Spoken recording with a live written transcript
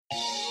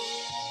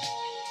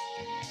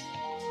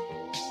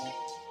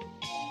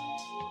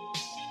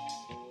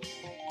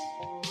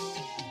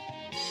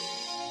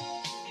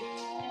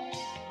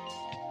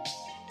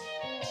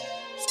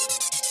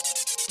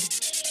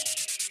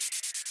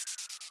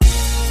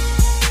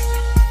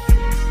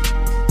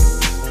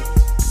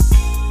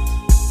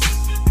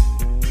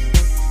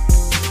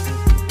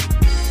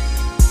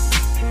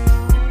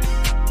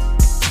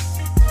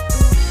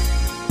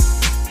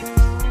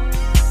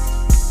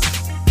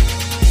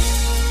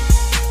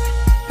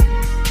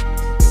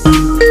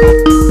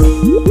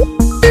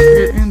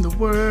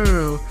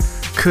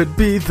could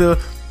be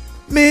the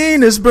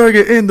meanest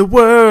burger in the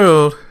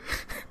world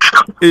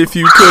if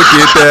you cook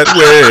it that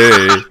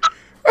way.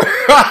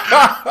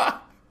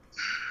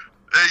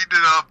 Hey, you did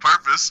it on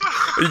purpose.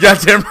 You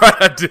goddamn right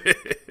I did.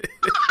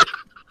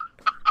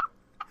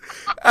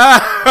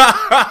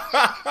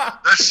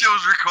 That shit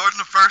was recording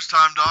the first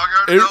time, dog.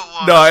 I already know it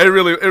was. No,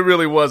 it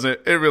really wasn't.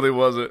 It really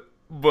wasn't.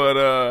 But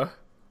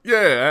yeah,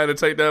 I had to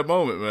take that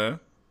moment, man.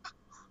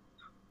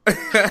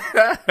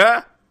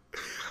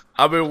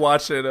 I've been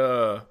watching.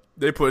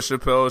 They put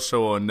Chappelle's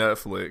Show on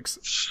Netflix.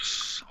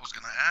 I was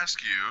gonna ask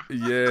you.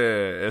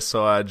 Yeah, and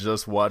so I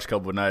just watched a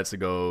couple nights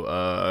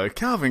ago.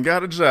 Calvin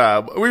got a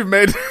job. We've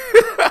made.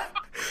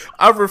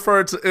 I've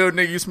referred to "Ew,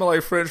 nigga, you smell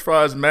like French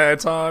fries" mad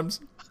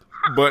times,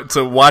 but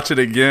to watch it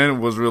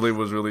again was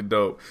really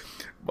dope.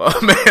 My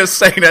man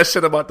saying that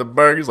shit about the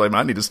burgers, like,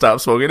 man, I need to stop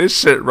smoking this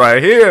shit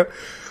right here.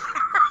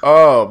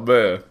 Oh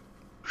man,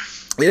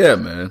 yeah,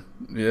 man,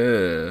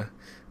 yeah,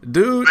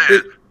 dude, Man.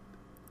 it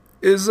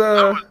is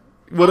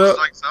what up?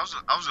 I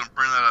was gonna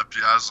bring that up to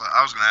you. I was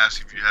gonna ask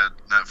you if you had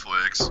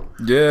Netflix.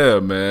 Yeah,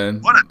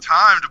 man. What a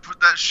time to put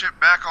that shit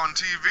back on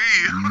TV,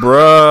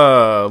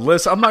 Bruh.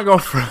 Listen, I'm not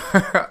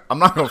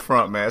gonna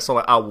front, man. So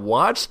like, I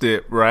watched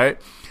it, right?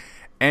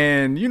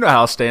 And you know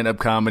how stand-up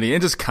comedy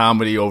and just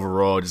comedy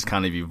overall just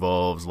kind of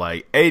evolves.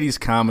 Like 80s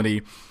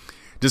comedy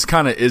just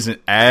kind of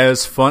isn't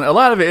as fun. A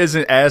lot of it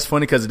isn't as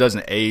funny because it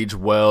doesn't age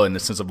well in the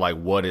sense of like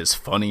what is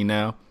funny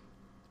now.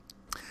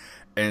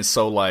 And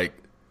so like,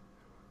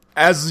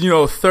 as you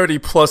know,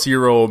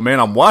 30-plus-year-old man,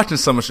 I'm watching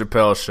some of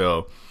Chappelle's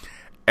Show,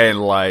 and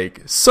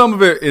like some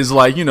of it is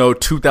like, you know,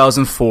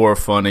 2004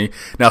 funny.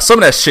 Now some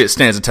of that shit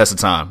stands the test of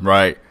time,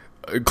 right?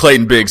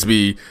 Clayton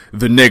Bigsby,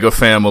 the nigga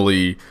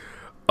family,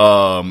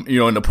 you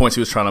know, and the points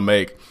he was trying to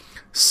make.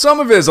 Some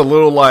of it is a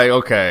little like,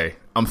 okay,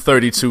 I'm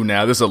 32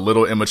 now. This is a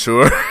little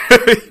immature.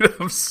 You know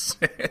what I'm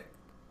saying?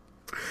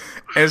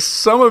 And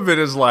some of it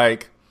is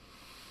like,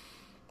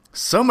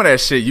 some of that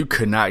shit you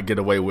could not get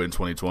away with in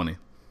 2020.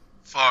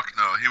 Fuck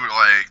no. He would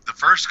like the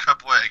first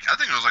couple. Like I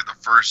think it was like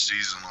the first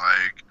season.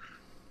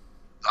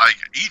 Like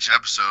each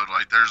episode,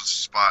 like there's a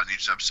spot in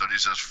each episode. He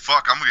says,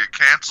 "Fuck, I'm gonna get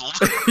canceled."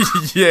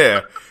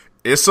 Yeah,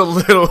 it's a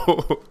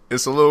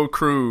little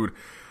crude.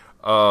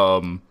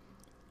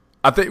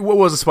 I think what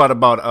was the spot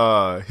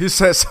about? He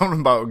said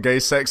something about gay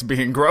sex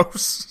being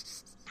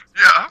gross.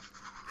 Yeah.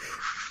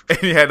 And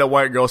he had the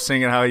white girl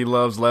singing how he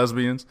loves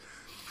lesbians.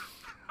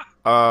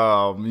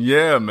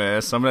 Yeah,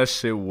 man, some of that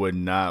shit would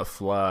not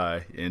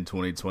fly in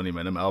 2020,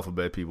 man. Them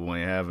alphabet people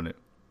ain't having it.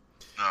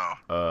 No.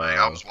 Like,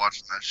 I was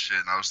watching that shit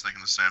and I was thinking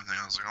the same thing.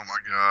 I was like, oh my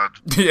god.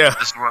 Yeah.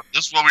 This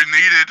is what we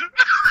needed.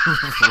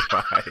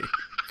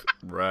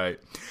 Right.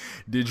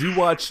 Did you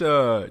watch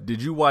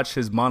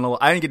his monologue?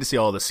 I didn't get to see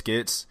all the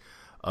skits,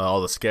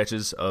 all the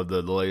sketches of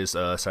the latest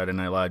Saturday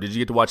Night Live. Did you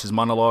get to watch his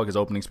monologue, his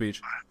opening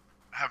speech? I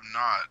have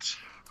not.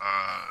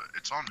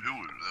 It's on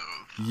Hulu though.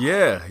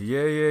 Yeah.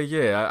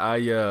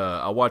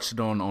 I watched it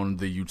on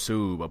the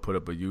YouTube. I put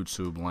up a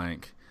YouTube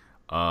link.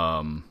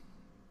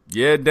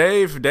 Yeah,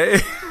 Dave.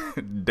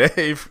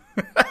 Dave's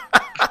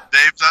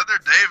out there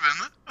daving.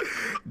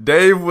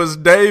 Dave was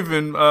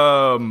daving.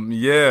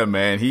 Yeah,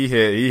 man, he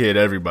hit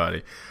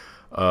everybody.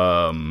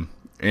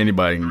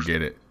 Anybody can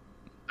get it.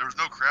 There was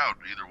no crowd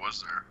either,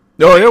 was there?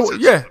 Oh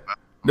yeah.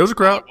 There was a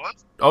crowd.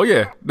 Oh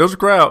yeah, there was a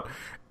crowd.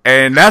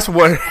 And that's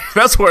where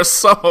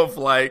some of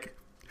like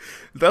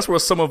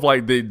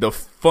the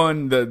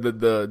fun,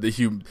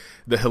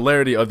 the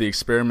hilarity of the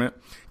experiment.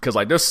 Because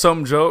like there's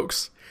some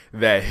jokes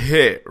that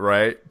hit,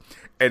 right,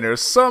 and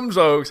there's some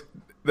jokes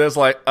that's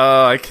like,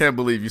 I can't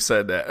believe you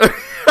said that.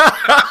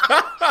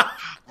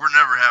 We're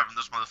never having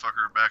this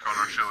motherfucker back on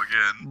our show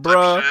again,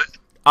 bruh.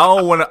 I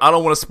don't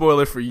want to spoil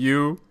it for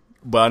you,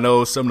 but I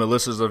know some of the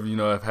listeners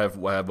have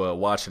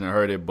watched and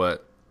heard it.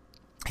 But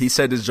he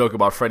said this joke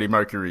about Freddie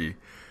Mercury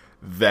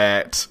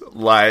that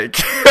like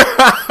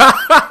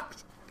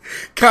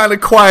kind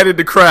of quieted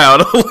the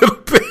crowd a little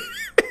bit.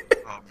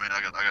 Oh man,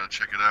 I gotta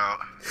check it out.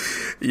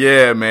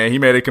 Yeah, man, he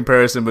made a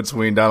comparison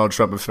between Donald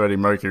Trump and Freddie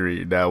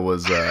Mercury. That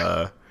was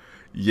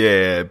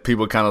yeah,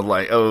 people kind of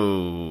like,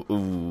 oh,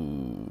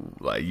 ooh,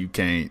 like you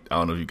can't. I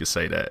don't know if you could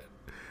say that.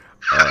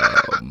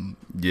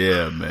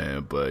 Yeah,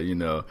 man, but you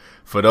know,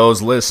 for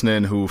those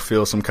listening who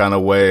feel some kind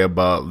of way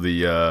about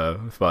the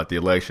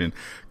election,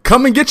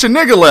 come and get your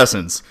nigga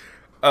lessons.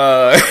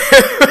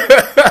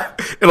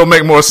 It'll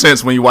make more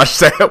sense when you watch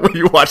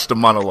the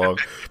monologue.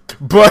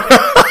 But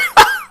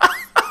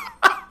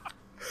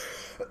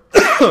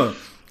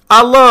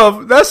I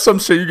love that's some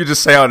shit you could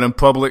just say out in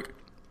public,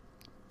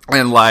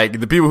 and like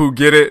the people who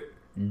get it.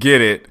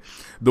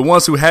 The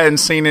ones who hadn't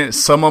seen it,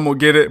 some of them will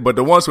get it, but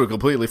the ones who are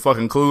completely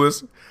fucking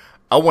clueless,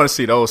 I want to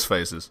see those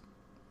faces.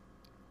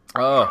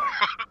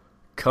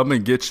 Come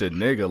and get your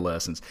nigga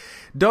lessons.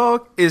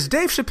 Dog, is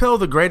Dave Chappelle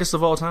the greatest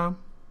of all time?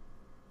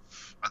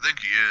 I think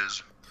he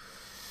is.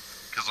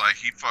 Because, like,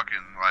 he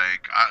fucking,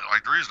 like,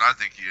 the reason I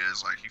think he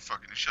is, like, he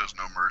shows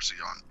no mercy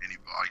on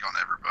anybody, like, on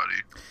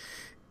everybody.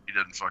 He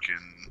doesn't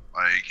fucking,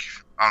 like,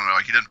 I don't know,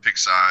 like, he doesn't pick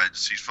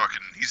sides. He's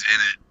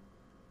in it.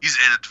 He's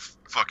in it to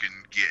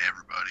fucking get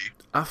everybody.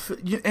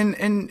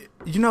 And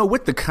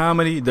with the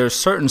comedy, there's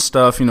certain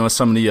stuff,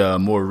 some of the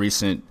more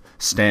recent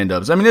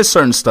stand-ups. I mean, there's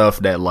certain stuff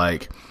that,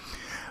 like,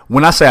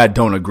 when I say I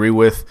don't agree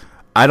with,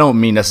 I don't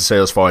mean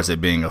necessarily as far as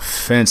it being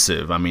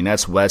offensive. I mean,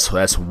 that's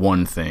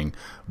one thing.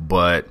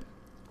 But,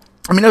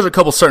 I mean, there's a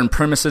couple certain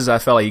premises I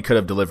felt like he could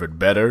have delivered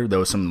better. There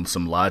was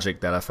some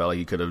logic that I felt like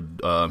he could have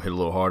hit a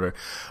little harder.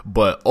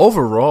 But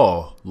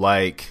overall,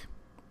 like,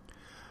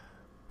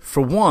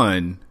 for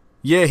one,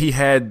 yeah, he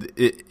had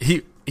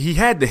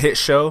the hit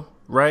show,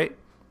 right?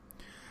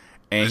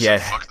 And he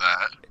had fuck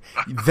that.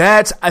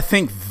 I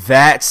think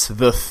that's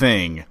the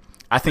thing.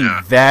 I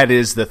think that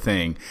is the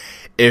thing.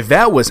 If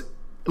that was,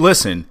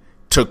 listen,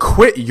 to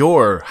quit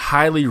your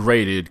highly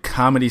rated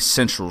Comedy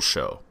Central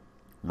show,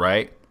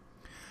 right?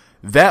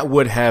 That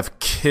would have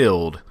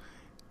killed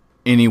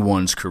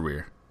anyone's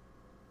career.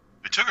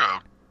 He took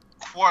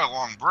quite a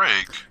long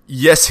break.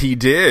 Yes, he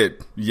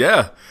did.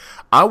 Yeah.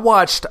 I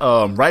watched,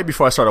 right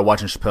before I started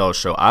watching Chappelle's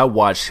show, I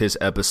watched his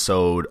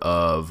episode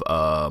of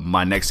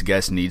My Next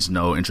Guest Needs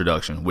No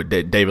Introduction with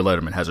David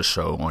Letterman has a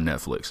show on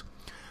Netflix.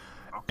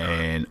 Okay.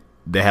 And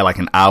they had like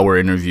an hour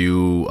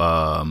interview.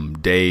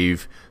 They're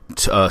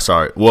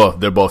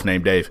both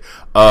named Dave.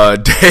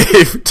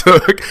 Dave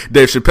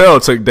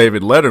Chappelle took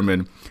David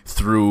Letterman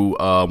through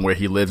where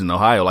he lives in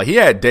Ohio. Like, he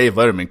had Dave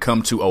Letterman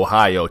come to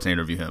Ohio to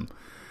interview him.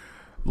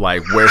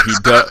 Like, where he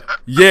does.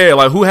 Yeah,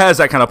 like, who has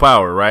that kind of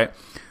power, right?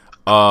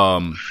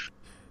 But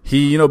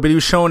he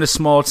was showing this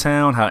small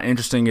town, how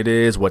interesting it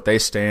is, what they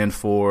stand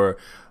for.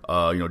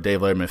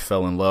 Dave Letterman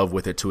fell in love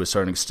with it to a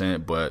certain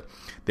extent, but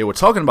they were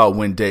talking about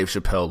when Dave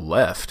Chappelle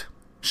left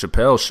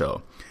Chappelle's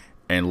show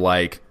and,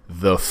 like,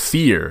 the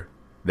fear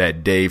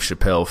that Dave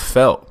Chappelle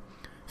felt,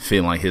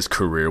 feeling like his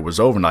career was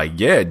over. And, like,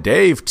 yeah,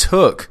 Dave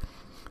took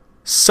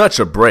such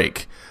a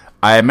break.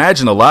 I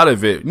imagine a lot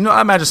of it,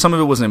 I imagine some of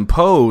it was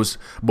imposed,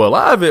 but a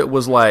lot of it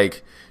was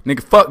like,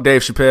 nigga, fuck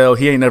Dave Chappelle.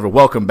 He ain't never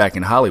welcome back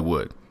in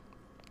Hollywood.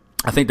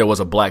 I think there was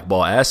a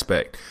blackball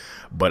aspect.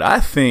 But I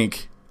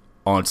think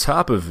on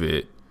top of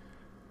it,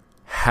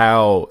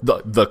 how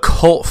the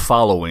cult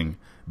following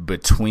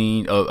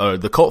behind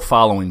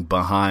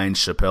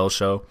Chappelle's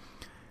show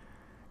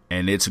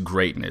and its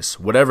greatness,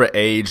 whatever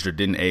aged or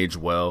didn't age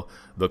well,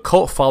 the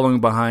cult following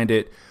behind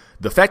it,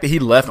 the fact that he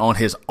left on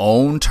his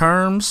own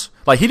terms,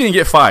 like, he didn't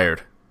get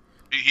fired.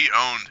 He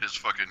owned his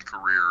fucking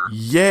career.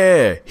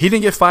 Yeah, he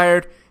didn't get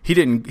fired. He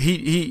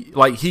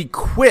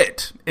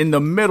quit in the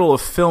middle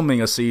of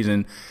filming a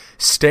season,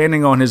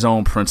 standing on his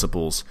own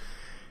principles.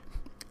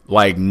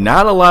 Like,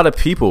 not a lot of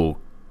people,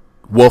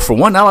 well, for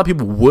one, not a lot of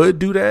people would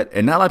do that,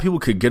 and not a lot of people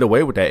could get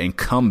away with that and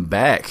come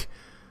back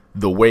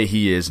the way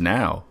he is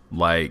now.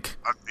 Like,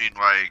 I mean,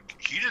 like,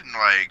 he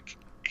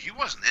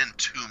wasn't in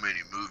too many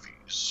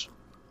movies,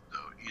 though,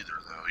 you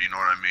know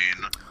what I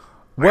mean? Like,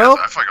 well,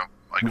 I feel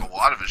like a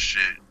lot of his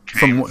shit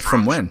came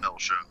from when?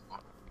 Chappelle's show.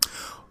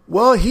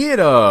 Well, he had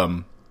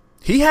a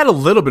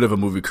little bit of a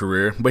movie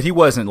career, but he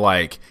was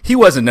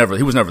never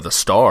the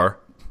star,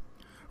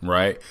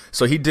 right?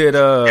 So he did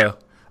I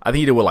think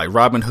he did with, like,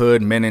 Robin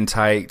Hood, Men in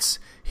Tights.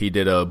 He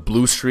did a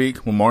Blue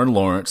Streak with Martin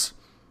Lawrence,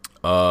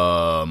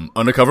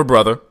 Undercover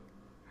Brother.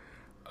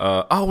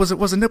 Was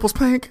it Nipples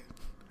Pink?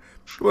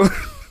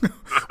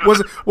 was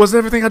it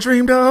Everything I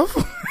Dreamed of?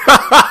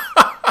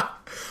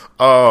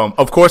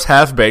 Of course,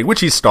 Half Baked,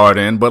 which he starred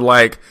in, but,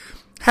 like,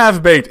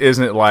 Half Baked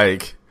isn't,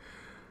 like,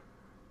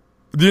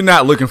 you're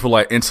not looking for,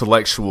 like,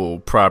 intellectual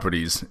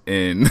properties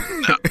in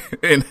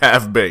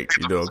Half Baked.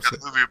 You know what I'm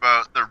saying? A movie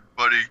about their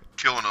buddy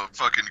killing a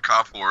fucking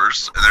cop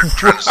horse, and they're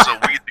trying to sell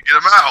weed to get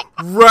him out.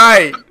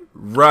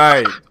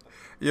 Right.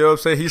 You know what I'm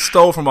saying? He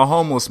stole from a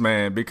homeless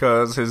man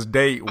because his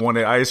date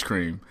wanted ice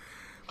cream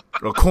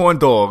or corn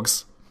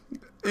dogs.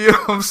 You know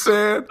what I'm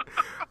saying?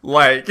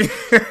 Like,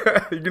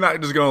 you're not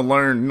gonna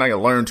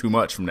learn too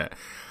much from that.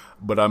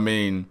 But I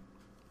mean,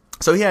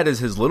 so he had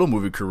his little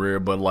movie career,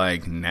 but,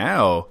 like,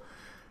 now,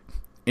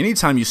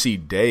 anytime you see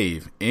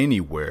Dave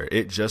anywhere,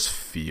 it just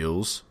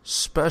feels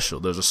special.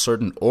 There's a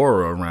certain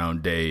aura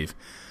around Dave.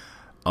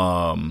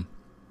 I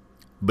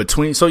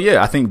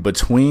think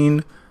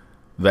between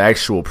the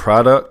actual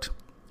product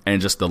and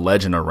just the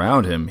legend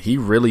around him, he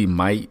really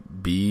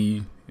might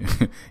be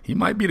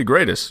the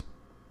greatest.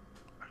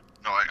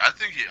 No, I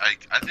think he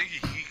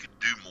could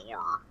do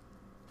more.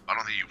 I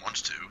don't think he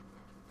wants to. You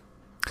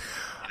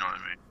know what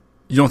I mean?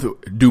 You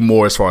don't do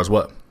more as far as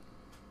what?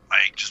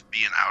 Like, just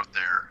being out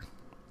there.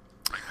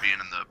 Like, being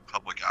in the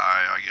public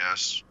eye, I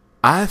guess.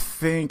 I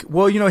think,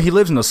 well, he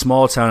lives in a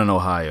small town in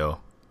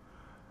Ohio,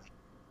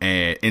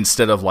 and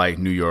instead of, like,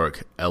 New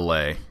York,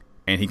 LA,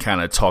 and he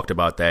kind of talked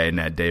about that in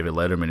that David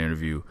Letterman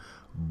interview.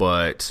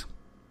 But,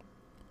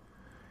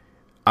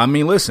 I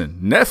mean, listen,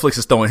 Netflix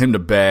is throwing him the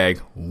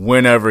bag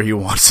whenever he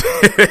wants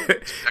it.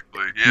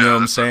 Exactly. Yeah, you know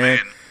what I'm saying?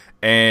 I mean.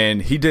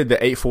 And he did the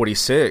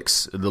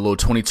 846, the little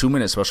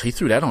 22-minute special. He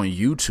threw that on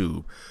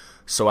YouTube.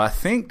 So I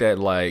think that,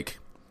 like,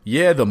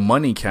 yeah, the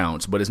money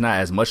counts, but it's not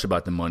as much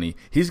about the money.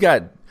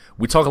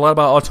 We talk a lot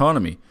about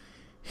autonomy.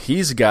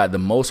 he's got the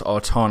most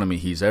autonomy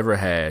he's ever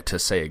had to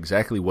say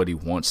exactly what he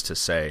wants to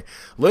say.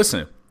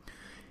 Listen,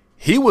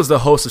 he was the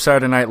host of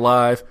Saturday Night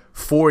Live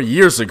 4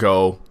 years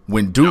ago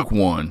when Duke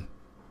won.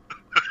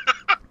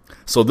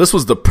 So this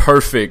was the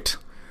perfect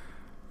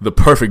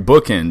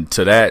bookend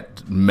to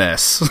that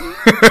mess. You know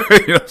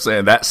what I'm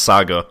saying? That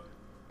saga.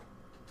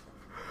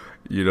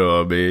 You know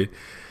what I mean?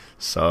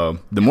 So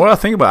the more I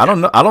think about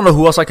it, I don't know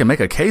who else I can make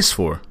a case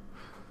for.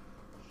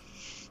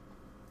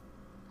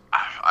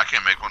 I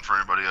can't make one for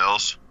anybody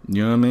else.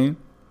 You know what I mean?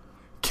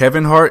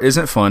 Kevin Hart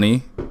isn't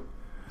funny.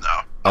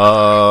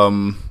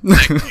 No.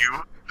 Thank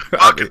you.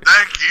 Fucking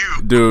thank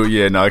you. Dude,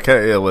 yeah, no, I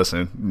can't. Yeah,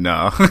 listen,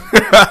 no.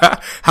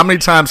 How many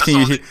times can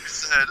you hear?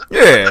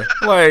 Yeah,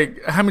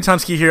 like how many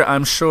times can you hear?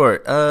 I'm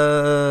short.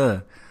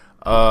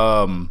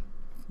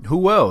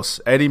 Who else?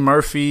 Eddie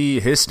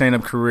Murphy, his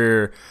stand-up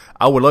career.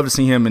 I would love to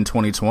see him in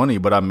 2020,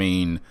 but I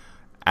mean,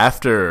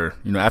 after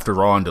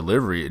Raw and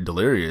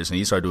Delirious, and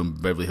he started doing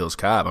Beverly Hills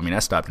Cop. I mean,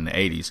 that stopped in the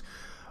 80s.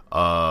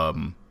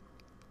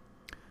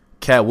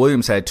 Cat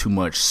Williams had too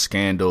much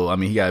scandal. I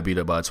mean, he got beat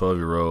up by a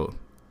 12-year-old.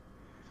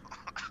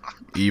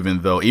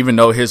 Even though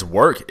his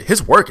work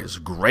is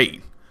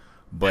great,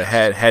 but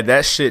had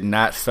that shit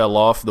not fell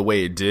off the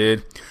way it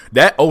did,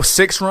 that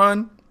 06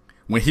 run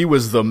when he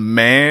was the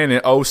man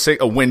in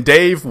 06, when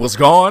Dave was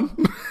gone,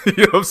 you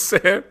know what I'm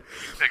saying?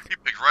 He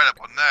picked right up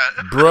on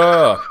that,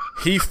 bruh.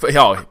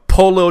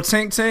 Pull Lil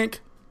Tink Tink.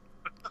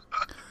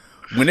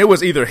 When it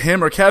was either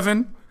him or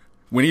Kevin,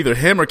 was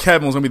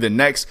gonna be the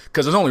next,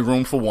 because there's only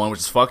room for one, which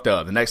is fucked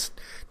up. The next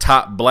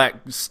top black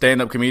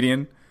stand-up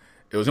comedian.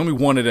 It was gonna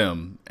be one of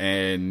them,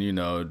 and you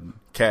know,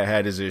 Cat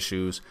had his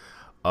issues.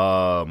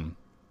 Maybe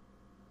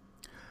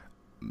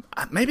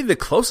the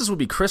closest would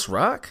be Chris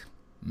Rock.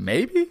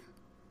 Maybe.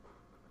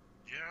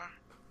 Yeah.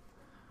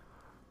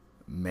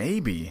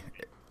 Maybe.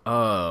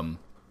 And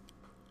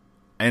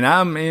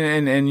I'm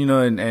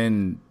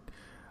and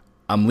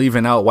I'm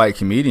leaving out white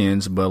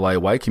comedians, but like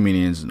white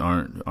comedians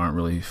aren't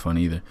really fun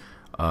either.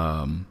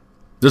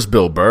 There's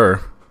Bill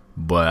Burr,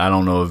 but I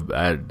don't know if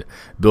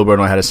Bill Burr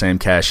don't have the same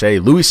cachet.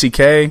 Louis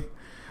C.K.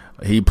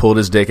 He pulled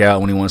his dick out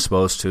when he wasn't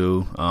supposed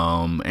to.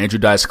 Andrew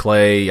Dice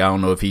Clay, I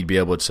don't know if he'd be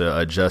able to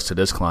adjust to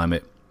this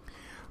climate.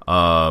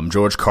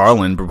 George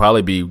Carlin would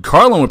probably be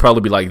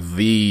like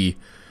the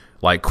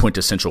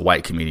quintessential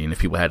white comedian if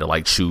people had to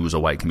like choose a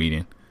white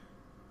comedian.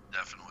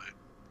 Definitely.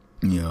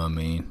 You know what I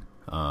mean?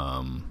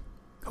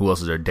 Who else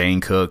is there?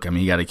 Dane Cook. I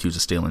mean, he got accused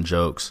of stealing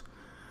jokes.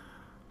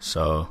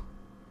 So,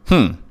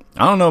 I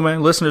don't know,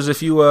 man. Listeners,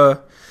 if you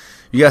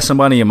got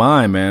somebody in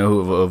mind, man,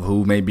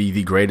 who may be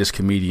the greatest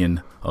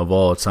comedian of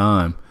all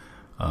time,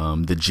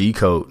 the G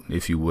Coat,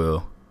 if you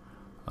will,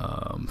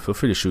 feel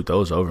free to shoot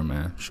those over,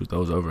 man. Shoot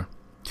those over.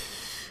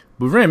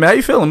 But Ren, man, how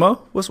you feeling,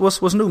 Mo?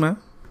 What's new, man?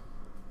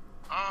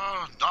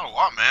 Not a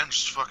lot, man.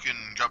 Just fucking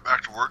got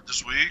back to work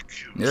this week.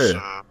 It was,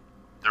 yeah.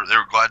 They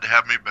were glad to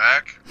have me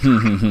back.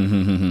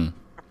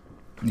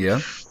 Yeah.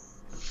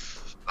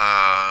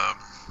 I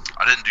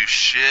didn't do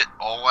shit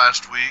all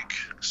last week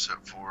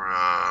except for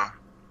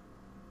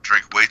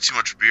drink way too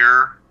much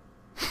beer.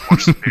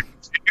 Watch the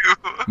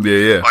pay-per-view.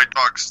 Yeah. White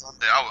Dog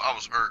Sunday. I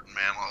was hurting,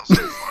 man. I was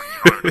like,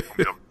 fuck,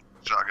 you know,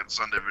 Shotgun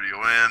Sunday video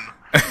in.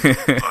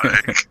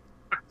 Like,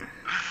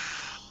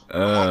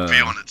 I'm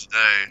feeling it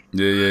today.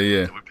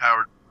 Yeah. We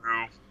powered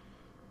through.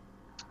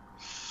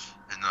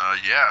 And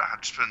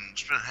I've just been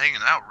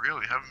hanging out.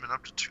 Really, haven't been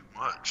up to too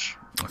much.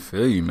 I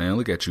feel you, man.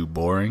 Look at you,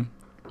 boring.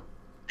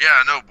 Yeah,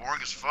 I know,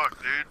 boring as fuck,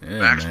 dude. Yeah,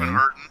 Back's man. Been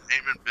hurting.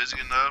 Ain't been busy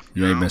enough.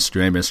 You ain't been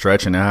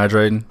stretching and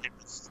hydrating. Ain't been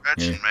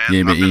stretching, man. You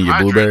ain't been eating your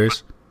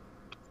blueberries.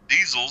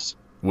 Diesels.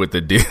 With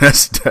the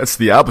that's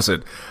the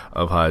opposite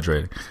of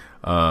hydrating.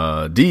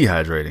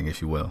 Dehydrating,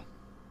 if you will.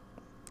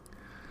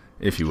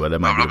 That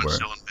might be the word.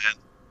 Chilling, man.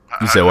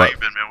 You said what? How you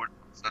been, man?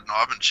 No,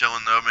 I've been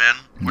chilling though, man.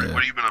 What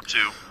have you been up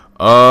to?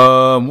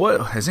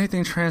 What has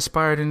anything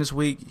transpired in this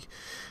week?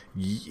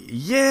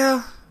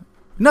 Yeah,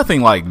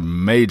 nothing like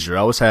major.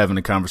 I was having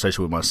a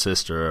conversation with my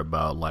sister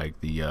about like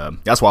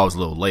that's why I was a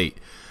little late.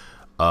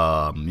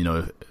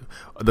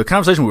 The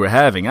conversation we were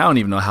having, I don't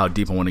even know how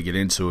deep I want to get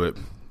into it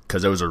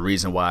because there was a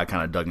reason why I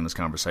kind of dug in this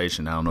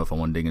conversation. I don't know if I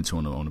want to dig into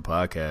it on the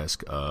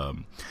podcast.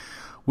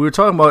 We were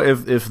talking about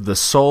if the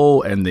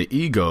soul and the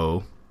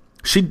ego.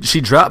 She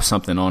dropped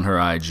something on her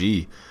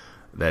IG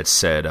that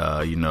said,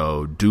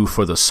 do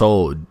for the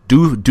soul,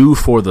 do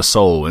for the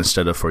soul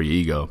instead of for your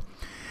ego.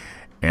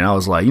 And I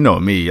was like, you know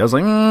me. I was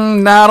like,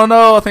 I don't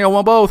know. I think I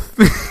want both.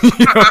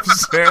 You know what I'm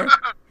saying?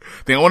 I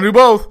think I want to do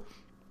both.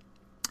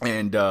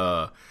 And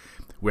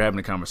we're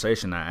having a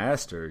conversation. I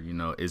asked her,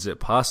 is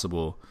it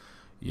possible,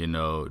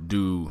 are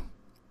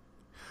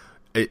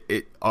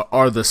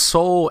the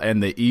soul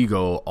and the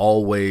ego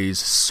always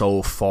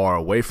so far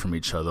away from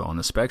each other on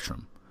the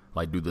spectrum?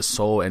 Like, do the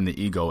soul and the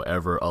ego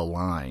ever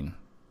align?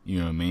 You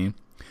know what I mean?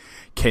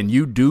 Can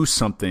you do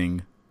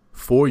something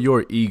for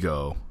your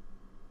ego?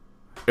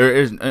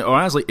 Or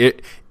honestly,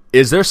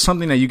 is there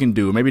something that you can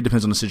do? Maybe it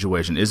depends on the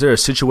situation. Is there a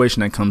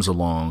situation that comes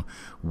along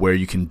where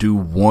you can do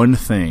one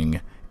thing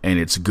and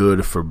it's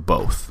good for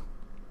both?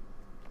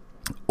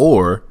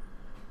 Or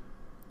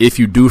if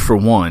you do for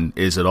one,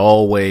 is it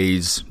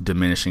always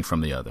diminishing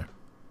from the other?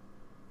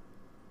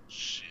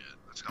 Shit,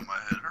 that's got my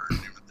head hurt. I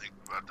didn't even think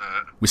about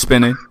that. We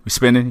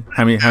spinning.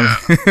 How many?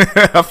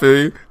 I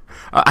feel you.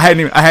 I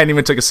hadn't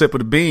even took a sip of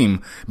the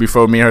beam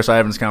before me and her started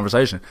having this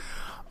conversation.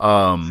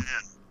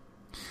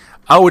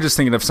 I was just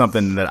thinking of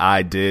something that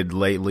I did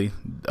recently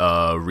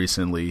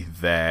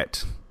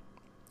that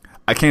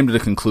I came to the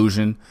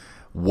conclusion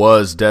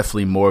was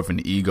definitely more of an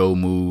ego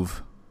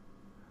move,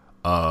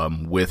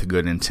 with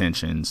good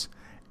intentions.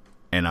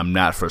 And I'm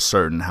not for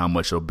certain how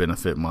much it'll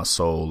benefit my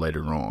soul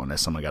later on.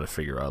 That's something I got to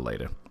figure out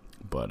later.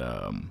 But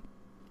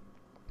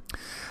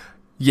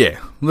yeah,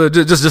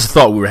 just a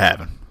thought we were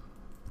having.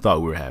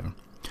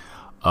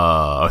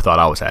 Or thought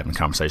I was having,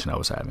 conversation I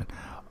was having.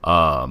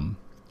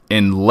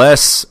 In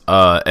less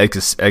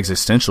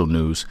existential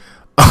news,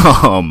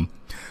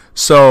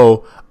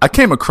 so I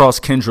came across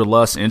Kendra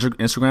Lust's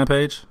Instagram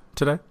page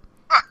today.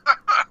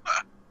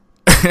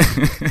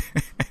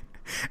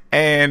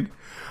 And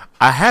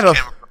I had a...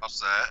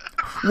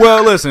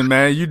 Well, listen,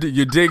 man, you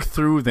dig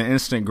through the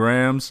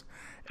Instagrams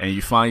and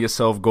you find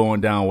yourself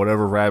going down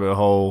whatever rabbit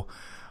hole.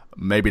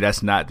 Maybe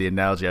that's not the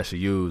analogy I should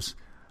use.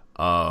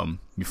 You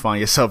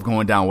find yourself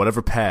going down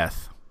whatever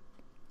path,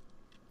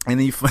 and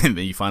then you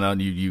find out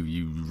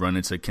you run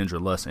into Kendra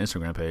Lust's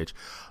Instagram page.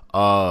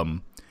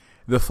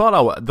 The thought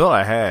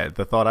I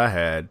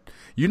had,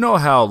 you know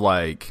how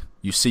like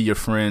you see your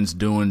friends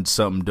doing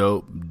something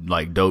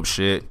dope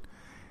shit,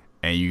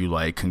 and you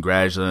like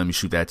congratulate them, you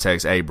shoot that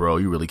text, hey bro,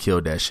 you really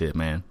killed that shit,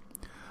 man.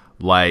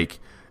 Like,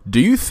 do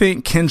you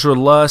think Kendra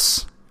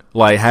Lust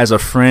like has a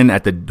friend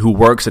who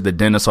works at the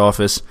dentist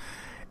office,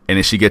 and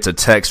then she gets a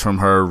text from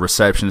her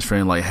receptionist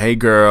friend like, hey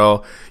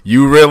girl,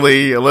 you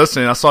really,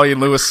 listen, I saw you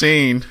do a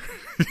scene.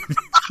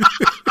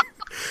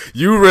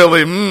 You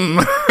really,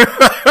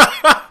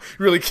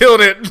 really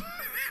killed it.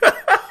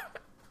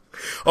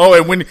 Oh,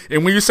 and when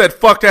you said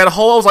fuck that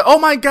hole, I was like, oh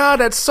my God,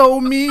 that's so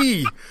me.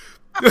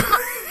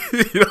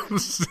 You know what I'm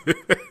saying?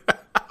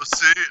 Let's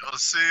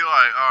see,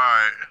 like,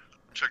 alright,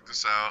 check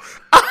this out.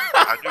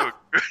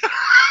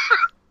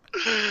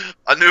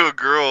 I knew a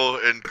girl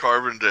in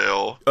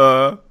Carbondale,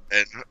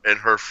 and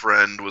her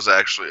friend was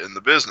actually in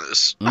the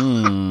business.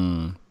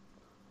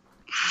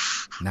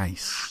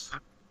 Nice.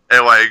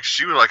 And like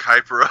she would like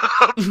hype her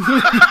up.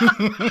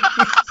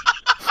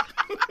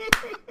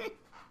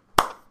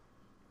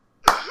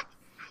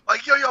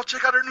 Like, y'all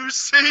check out her new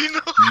scene.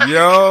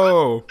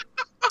 Yo.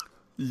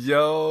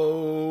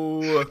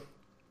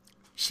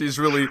 She's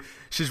really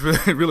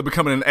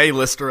becoming an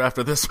A-lister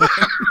after this one.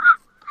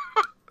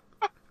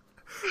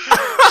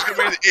 She's gonna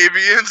be in the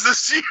Avians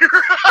this year.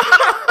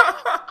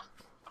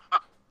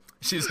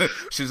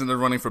 She's in the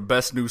running for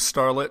best new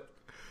starlet.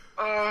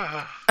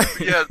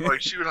 Yeah,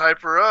 like she would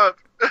hype her up.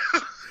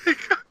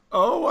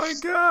 Oh my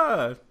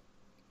God!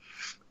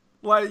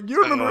 Like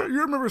you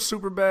remember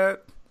Superbad?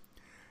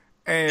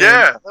 And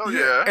yeah,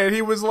 yeah. And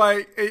he was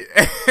like,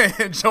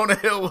 and Jonah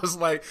Hill was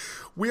like,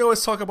 we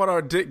always talk about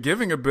our dick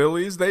giving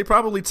abilities. They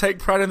probably take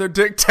pride in their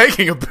dick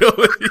taking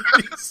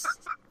abilities.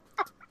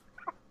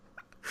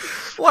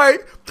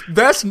 Like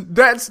that's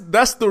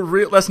the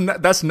real.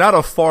 That's not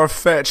a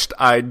far-fetched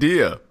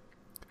idea.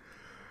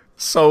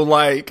 So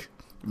like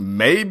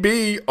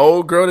maybe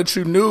old girl that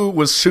you knew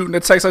was shooting a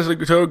text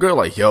to a girl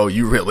like, yo,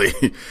 you really rode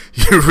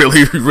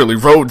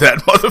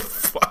that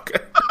motherfucker.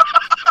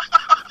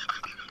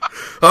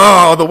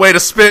 Oh, the way to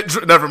spit.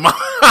 Never mind.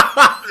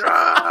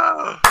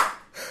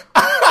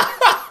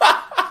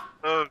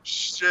 Oh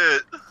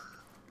shit.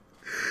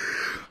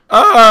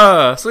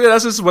 So yeah,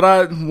 that's just what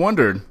I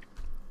wondered.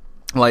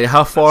 Like,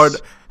 how far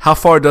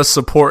does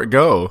support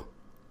go?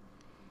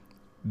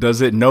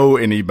 Does it know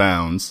any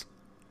bounds?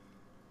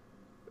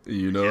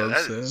 You know what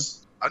I'm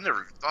saying? I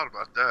never thought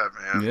about that,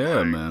 man. Yeah,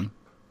 like, man.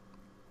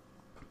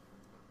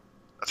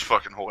 That's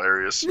fucking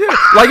hilarious. Yeah,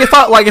 like if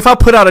I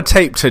put out a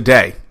tape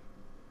today.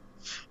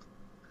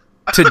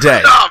 No,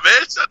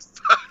 man.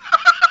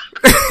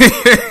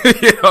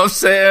 You know what I'm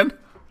saying?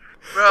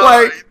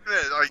 Bro,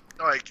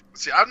 like,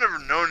 see, I've never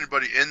known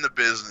anybody in the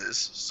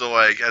business, so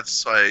like,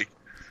 it's like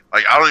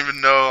I don't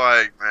even know,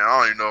 like, man, I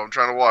don't even know. I'm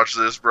trying to watch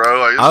this,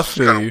 bro. Like, it's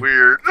kind of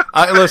weird.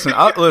 Listen.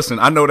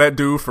 I know that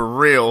dude for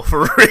real,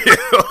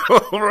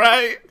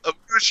 right? A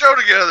good show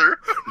together,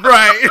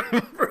 right?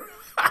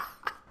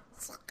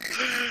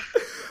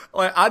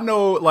 Like I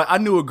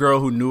knew a girl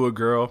who knew a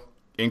girl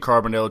in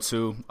Carbondale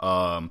too.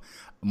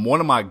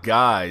 One of my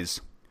guys,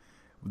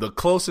 the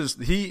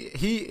closest he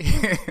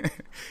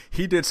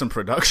did some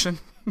production.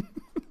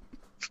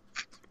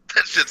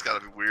 That shit's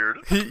gotta be weird.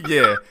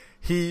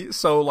 He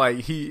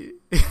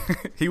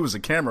was a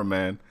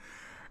cameraman,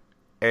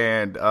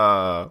 and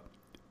the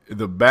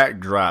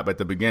backdrop at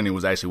the beginning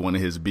was actually one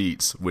of his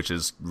beats, which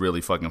is really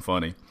fucking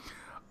funny.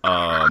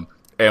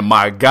 And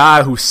my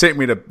guy who sent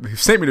me the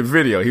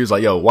video, he was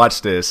like, "Yo,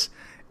 watch this,"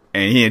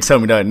 and he didn't tell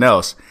me nothing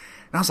else.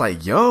 And I was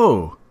like,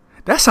 "Yo,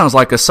 that sounds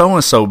like a so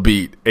and so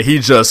beat," and he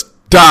just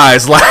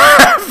dies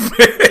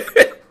laughing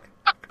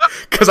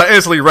because I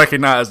instantly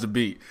recognized the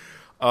beat.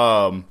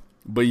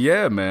 But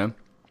yeah, man.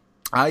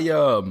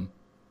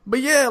 But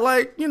yeah,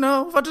 like, you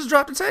know, if I just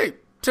dropped the tape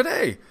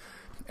today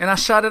and I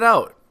shot it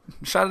out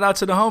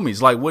to the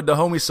homies, like, would the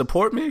homies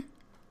support me?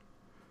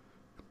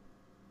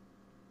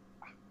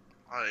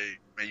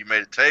 Man, you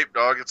made a tape,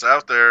 dog. It's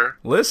out there.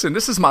 Listen,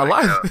 this is my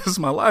life. This is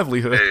my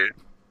livelihood.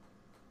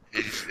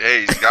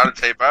 He's got a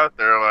tape out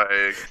there.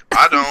 Like,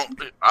 I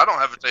don't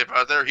have a tape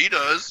out there. He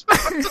does.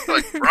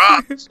 Like,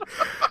 props.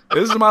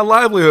 This is my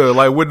livelihood.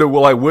 Like, would the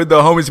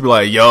homies be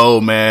like, yo,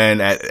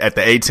 man, at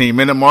the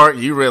 18-minute mark,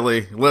 you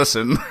really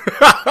listen.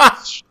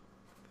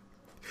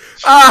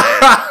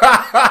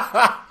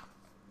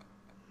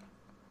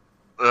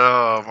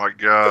 Oh my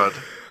god.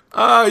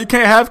 You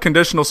can't have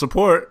conditional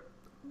support.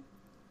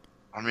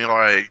 I mean,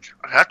 like,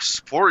 I have to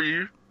support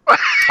you.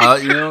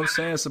 You know what I'm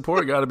saying?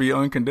 Support got to be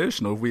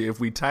unconditional. If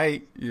we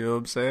tight, you know what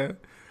I'm saying?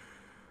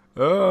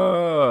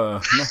 Now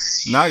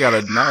I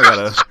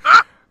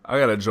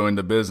gotta join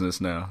the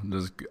business now.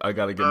 I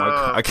gotta get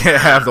I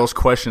can't have those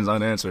questions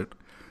unanswered.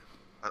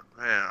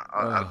 Man,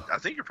 I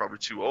think you're probably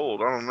too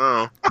old. I don't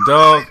know.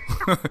 Dog.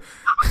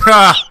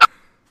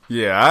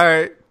 Yeah, all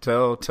right.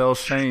 Tell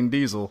Shane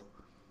Diesel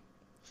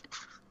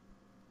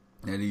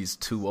that he's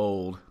too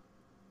old.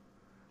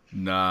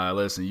 Nah,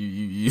 listen,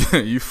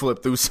 you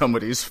flip through some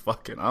of these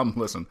fucking. I'm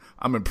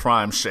in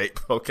prime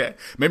shape. Okay,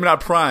 maybe not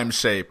prime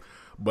shape,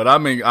 but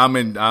I'm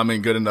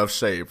in good enough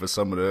shape for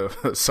some of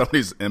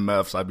these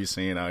MFs I be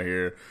seeing out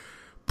here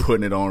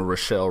putting it on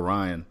Rochelle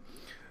Ryan.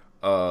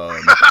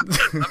 I've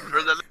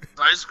heard that in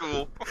high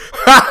school.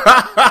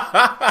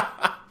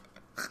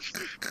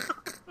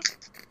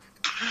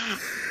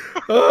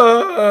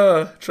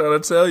 Trying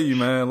to tell you,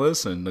 man.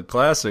 Listen, the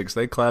classics,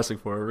 they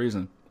classic for a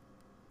reason.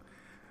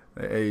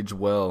 They age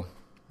well,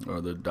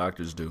 or the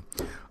doctors do.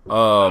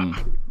 Yeah.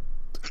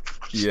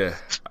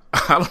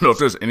 I don't know if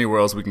there's anywhere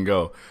else we can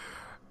go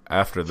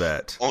after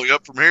that. Only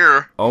up from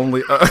here.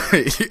 Only,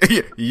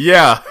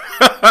 yeah.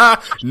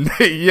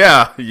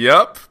 Yeah,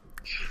 yep.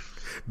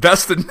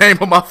 That's the name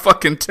of my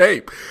fucking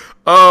tape.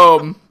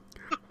 I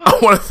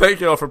want to thank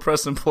y'all for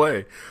pressing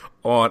play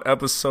on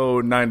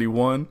episode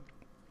 91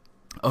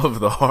 of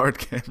The Hard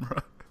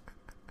Camera.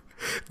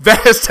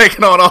 That has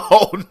taken on a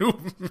whole new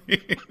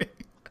meaning.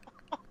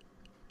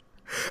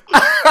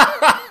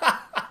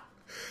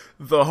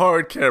 The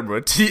Hard Camera,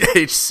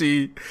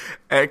 THC,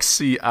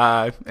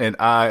 XCI, and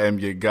I am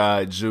your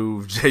guy,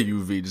 Juve,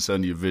 JUV, just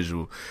under your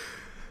visual.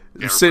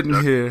 I'm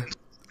sitting here.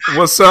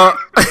 What's up?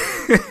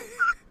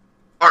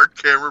 Hard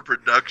Camera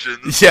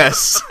Productions.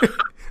 Yes.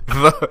 Don't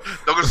go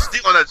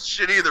steal on that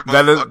shit either,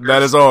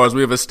 that is ours.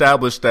 We have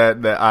established that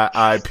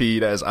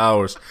IP as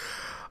ours.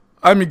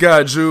 I'm your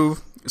guy,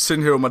 Juve,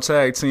 sitting here with my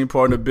tag team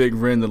partner, Big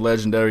Ren, the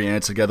legendary,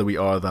 and together we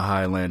are the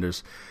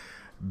Highlanders.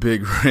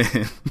 Big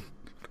Ren.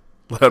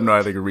 Let them know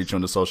how they can reach you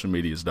on the social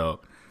medias,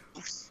 dog.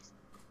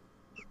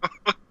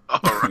 All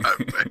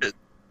right, man.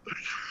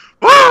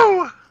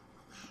 Woo!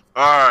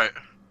 Alright.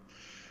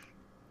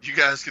 You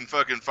guys can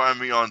fucking find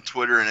me on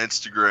Twitter and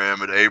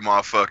Instagram at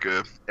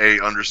amaffucka,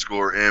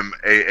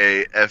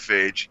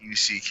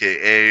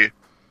 _MAAFHECKA.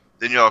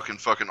 Then y'all can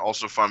fucking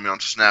also find me on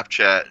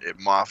Snapchat at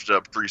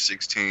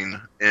moffedup316,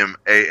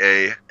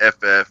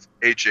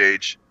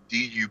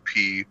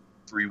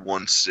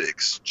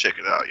 MAAFFHHDUP316. Check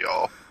it out,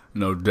 y'all.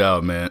 No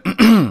doubt, man.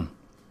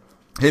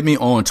 Hit me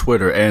on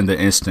Twitter and the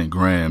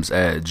Instagrams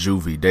at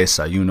Juvie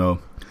Desayuno,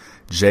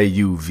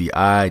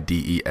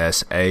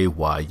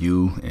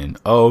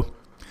 JUVIDESAYUNO.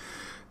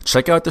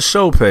 Check out the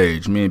show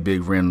page. Me and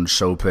Big Ren on the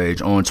show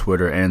page on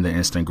Twitter and the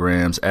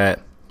Instagrams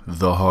at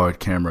The Hard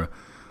Camera.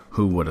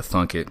 Who would have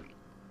thunk it?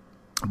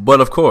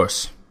 But of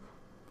course,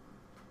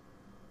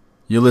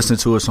 you're listening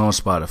to us on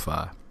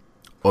Spotify,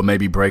 or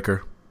maybe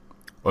Breaker,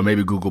 or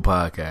maybe Google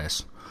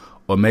Podcasts,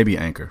 or maybe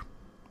Anchor.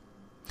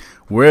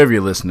 Wherever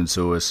you're listening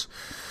to us,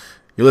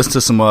 you listen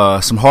to some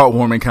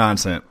heartwarming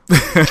content,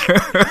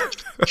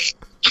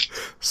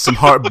 some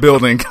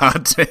heart-building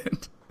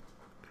content,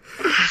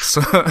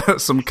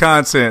 some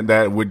content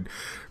that would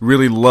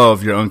really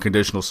love your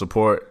unconditional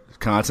support,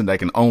 content that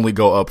can only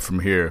go up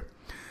from here,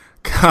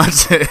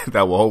 content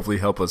that will hopefully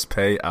help us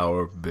pay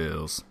our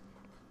bills.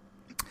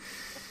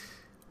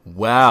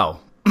 Wow.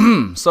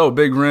 So,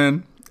 Big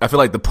Ren, I feel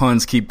like the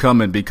puns keep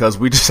coming because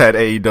we just had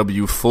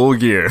AEW Full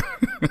Gear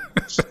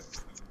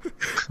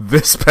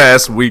this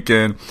past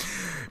weekend.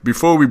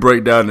 Before we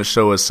break down the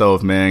show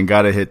itself, man,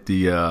 gotta hit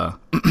the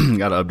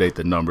gotta update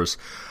the numbers.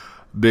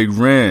 Big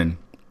Ren,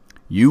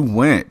 you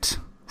went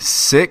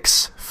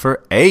 6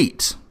 for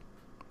 8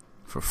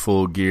 for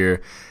Full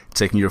Gear,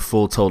 taking your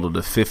full total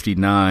to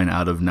 59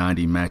 out of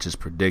 90 matches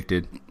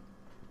predicted.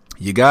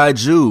 Your guy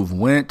Juve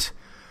went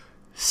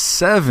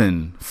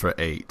 7 for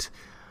 8,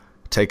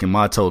 taking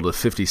my total to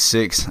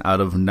 56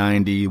 out of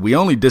 90. We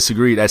only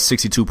disagreed at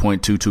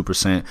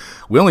 62.22%.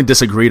 We only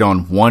disagreed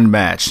on one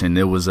match, and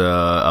it was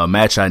a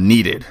match I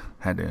needed.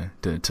 Had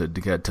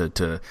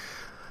to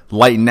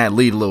lighten that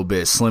lead a little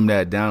bit, slim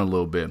that down a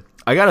little bit.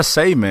 I gotta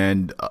say,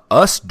 man,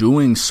 us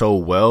doing so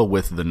well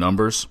with the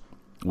numbers,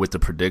 with the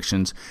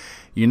predictions,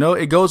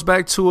 It goes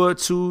back to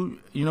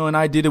an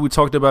idea that we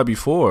talked about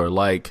before.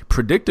 Like,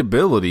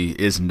 predictability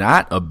is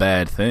not a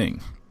bad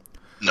thing.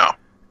 No.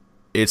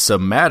 It's a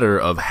matter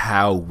of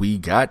how we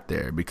got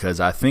there, because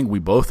I think we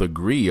both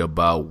agree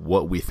about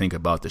what we think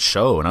about the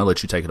show, and I'll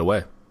let you take it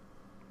away.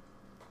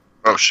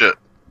 Oh, shit.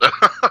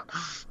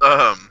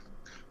 But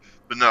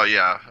no,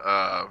 yeah,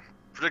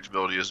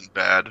 predictability isn't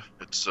bad.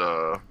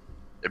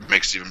 It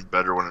makes it even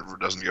better when it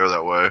doesn't go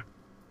that way.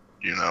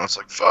 It's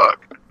like,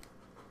 fuck.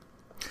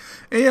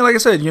 And yeah, like I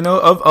said,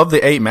 of the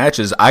 8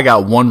 matches, I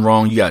got 1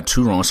 wrong, you got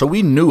 2 wrong, so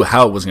we knew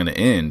how it was going to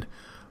end.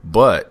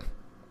 But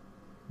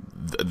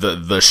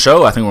the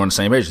show, I think we're on the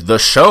same page. The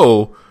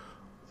show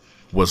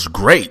was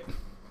great.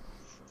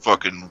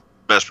 Fucking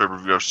best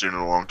pay-per-view I've seen in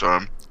a long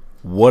time.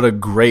 What a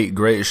great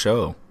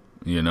show.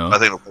 I think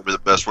it'll probably be the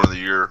best one of the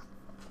year.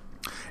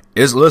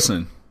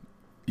 Listen,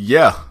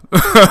 yeah,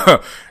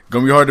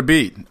 gonna be hard to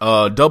beat.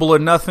 Double or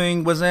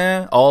Nothing was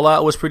in. All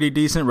Out was pretty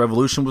decent.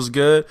 Revolution was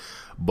good,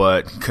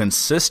 but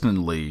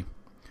consistently,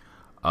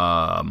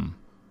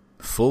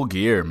 Full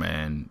Gear,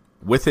 man.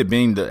 With it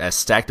being as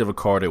stacked of a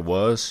card it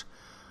was,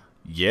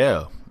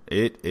 yeah,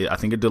 I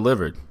think it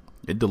delivered.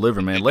 It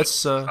delivered, man. Let's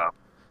say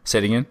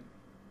it again.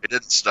 It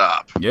didn't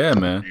stop. Yeah,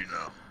 man.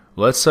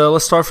 Let's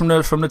start from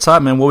the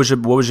top, man. What was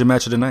your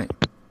match of the night?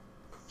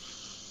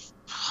 It's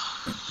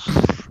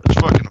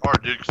fucking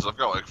hard, dude, because I've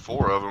got like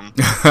 4 of them.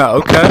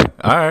 Okay,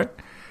 all right.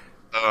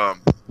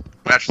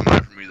 Match of the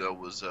night for me though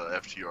was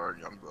FTR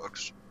and Young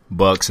Bucks.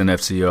 Bucks and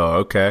FTR.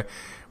 Okay,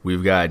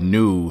 we've got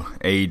new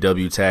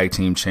AEW Tag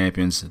Team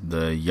Champions,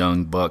 the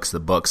Young Bucks, the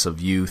Bucks of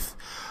Youth.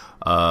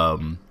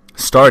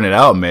 Starting it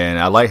out, man.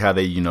 I like how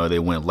they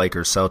went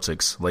Lakers and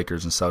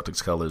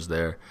Celtics colors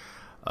there.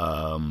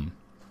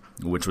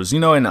 Which was,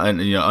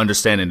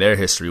 understanding their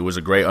history was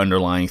a great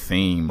underlying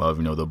theme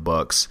of, the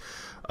Bucks,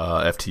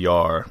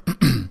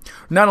 FTR.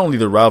 Not only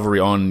the rivalry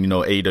on,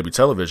 AEW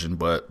television,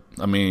 but,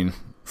 I mean,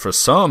 for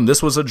some,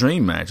 this was a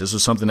dream match. This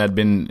was something that had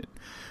been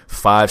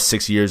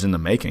 5-6 years in the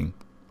making.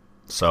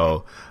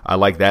 So I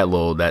like that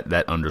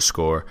that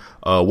underscore.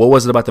 What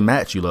was it about the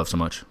match you loved so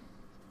much?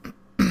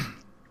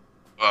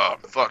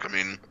 Fuck, I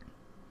mean,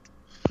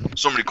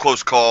 so many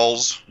close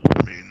calls.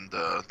 I mean,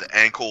 the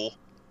ankle.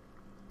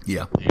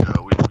 Yeah. We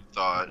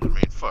thought, I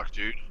mean, fuck,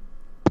 dude.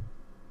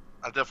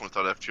 I definitely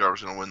thought FTR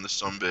was going to win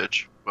this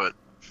sumbitch, but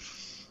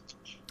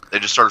they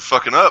just started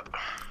fucking up.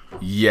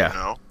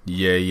 Yeah.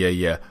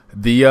 Yeah.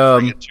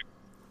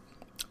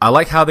 I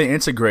like how they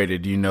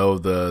integrated,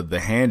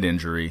 the hand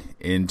injury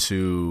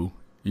into,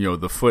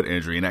 the foot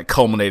injury, and that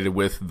culminated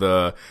with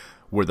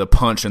where the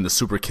punch and the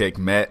super kick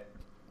met,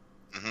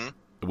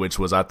 which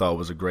I thought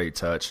was a great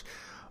touch.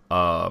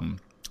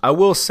 I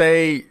will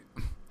say,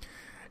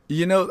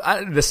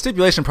 the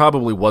stipulation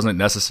probably wasn't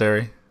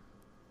necessary.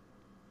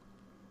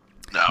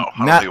 No, I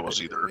don't think it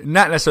was either.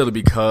 Not necessarily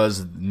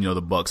because,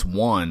 the Bucks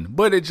won,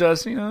 but it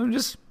just,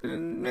 it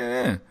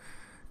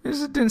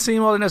didn't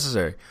seem all that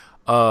necessary.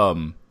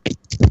 But,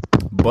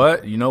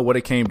 what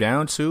it came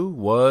down to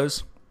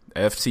was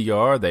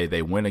FTR,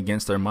 they went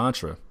against their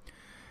mantra.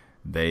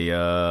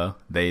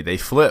 They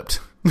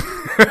flipped.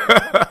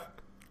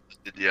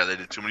 Yeah, they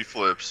did too many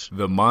flips.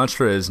 The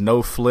mantra is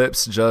no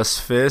flips,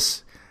 just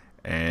fists.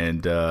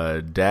 And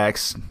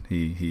Dax,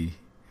 he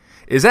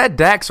is that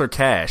Dax or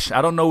Cash?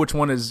 I don't know which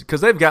one is,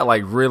 because they've got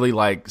like really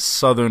like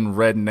southern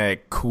redneck,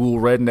 cool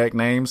redneck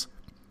names.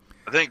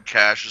 I think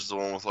Cash is the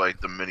one with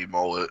like the mini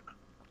mullet.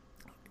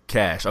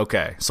 Cash,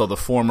 okay. So the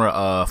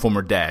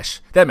former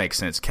Dash. That makes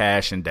sense.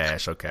 Cash and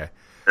Dash, okay.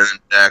 And then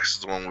Dax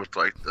is the one with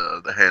like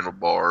the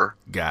handlebar.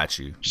 Got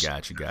you.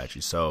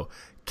 So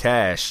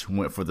Cash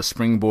went for the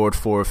springboard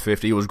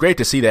 450. It was great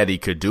to see that he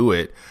could do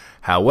it.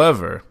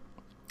 However,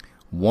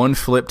 one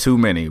flip too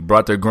many.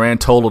 Brought their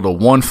grand total to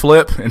 1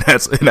 flip, and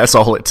that's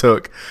all it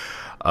took.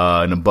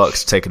 And the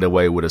Bucks take it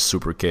away with a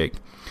super kick.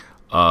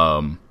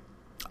 I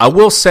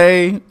will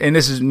say, and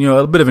this is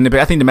a bit of an nitpick,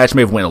 I think the match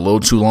may have went a little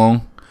too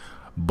long,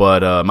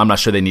 but I'm not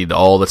sure they needed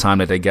all the time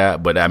that they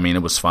got. But I mean,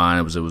 it was fine.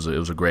 It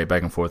was a great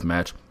back and forth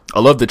match. I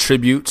love the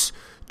tributes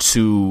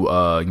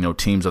to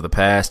teams of the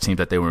past, teams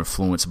that they were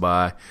influenced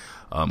by.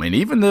 And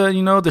even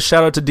the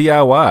shout out to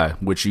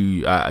DIY, which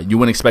you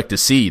wouldn't expect to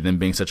see them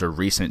being such a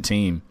recent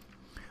team,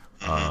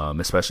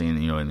 especially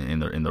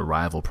in the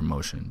rival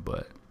promotion.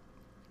 But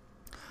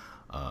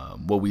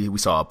we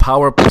saw a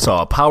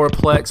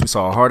powerplex, we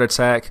saw a heart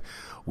attack,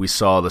 we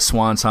saw the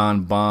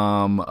Swanton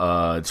bomb,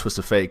 Twist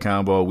of Fate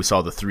combo, we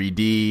saw the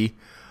 3D,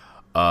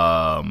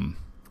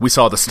 we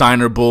saw the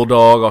Steiner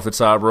Bulldog off the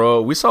top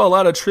row. We saw a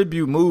lot of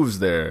tribute moves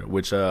there,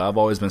 which I've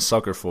always been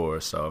sucker for.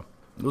 So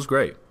it was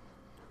great.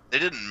 They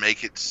didn't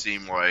make it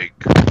seem like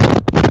they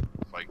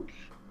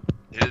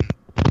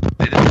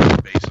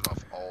didn't base it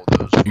off all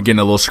those. You're getting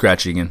a little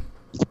scratchy again.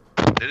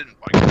 They didn't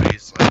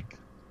base it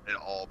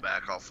all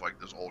back off like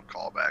those old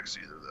callbacks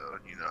either, though.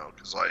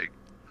 Because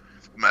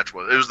the match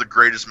it was the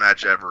greatest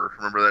match ever.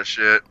 Remember that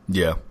shit?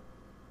 Yeah.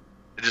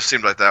 It just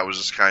seemed like that was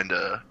just kind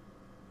of.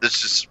 This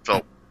just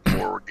felt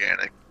more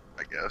organic,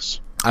 I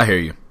guess. I hear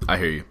you.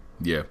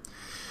 Yeah.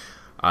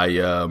 I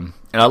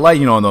And I like,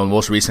 in the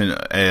most recent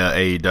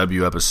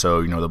AEW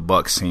episode, the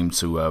Bucks seem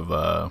to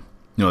have,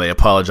 they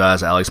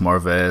apologized to Alex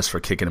Marvez for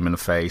kicking him in the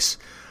face.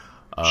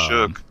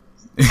 Shook.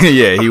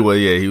 Yeah, he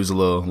was a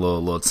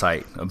little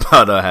tight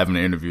about having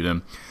to interview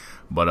them.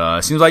 But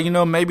it seems like,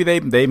 maybe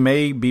they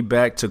may be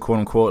back to quote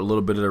unquote a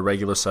little bit of their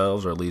regular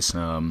selves, or at least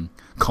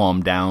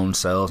calm down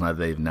selves now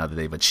that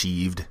they've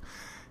achieved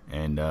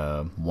and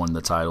won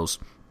the titles.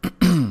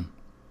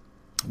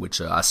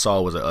 Which I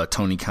saw was a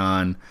Tony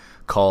Khan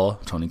call.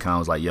 Tony Khan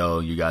was like, "Yo,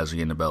 you guys are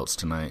getting the belts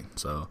tonight."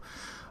 So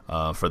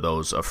for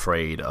those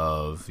afraid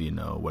of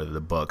whether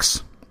the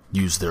Bucks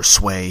use their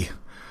sway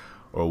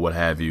or what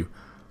have you.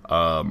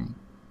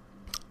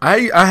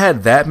 I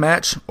had that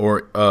match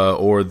or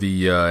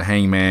the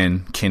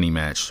Hangman Kenny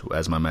match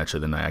as my match of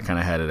the night. I kind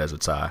of had it as a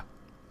tie.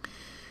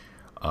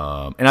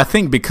 And I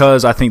think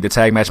because I think the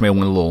tag match may have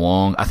went a little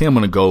long, I think I'm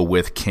going to go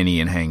with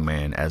Kenny and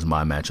Hangman as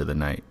my match of the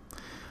night.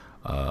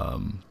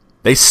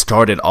 They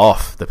started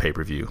off the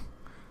pay-per-view,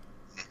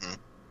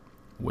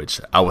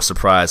 which I was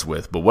surprised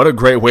with. But what a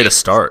great way to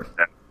start.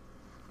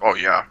 Oh,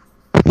 yeah.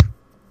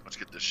 Let's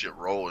get this shit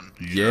rolling.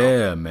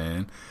 Yeah,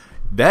 man.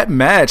 That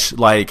match,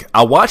 like,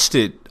 I watched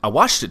it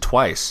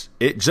twice.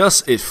 It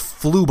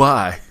flew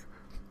by.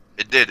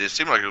 It did. It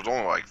seemed like it was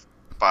only like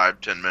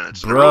 5-10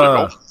 minutes.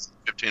 Bruh. It really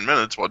 15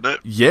 minutes, wasn't it?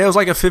 Yeah, it was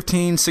like a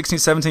 15, 16,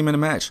 17-minute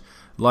match.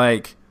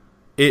 Like,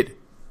 it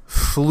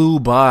flew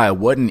by.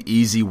 What an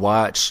easy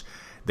watch.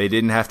 They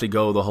didn't have to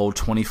go the whole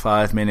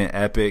 25-minute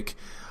epic.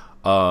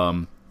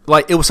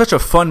 Like, it was such a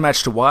fun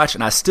match to watch,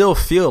 and I still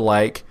feel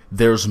like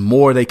there's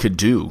more they could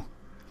do.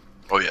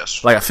 Oh,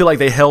 yes. Like, I feel like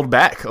they held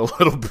back a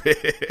little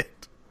bit.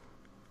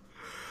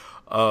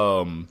 We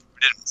didn't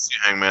see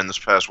Hangman this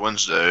past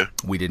Wednesday.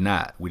 We did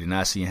not. We did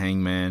not see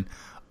Hangman.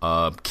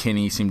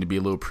 Kenny seemed to be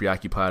a little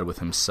preoccupied with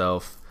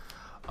himself.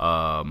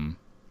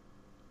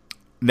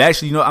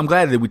 Actually, I'm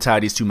glad that we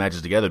tied these two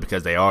matches together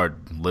because they are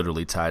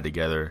literally tied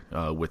together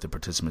with the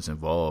participants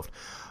involved.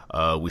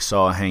 We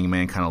saw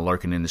Hangman kind of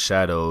lurking in the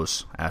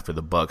shadows after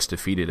the Bucks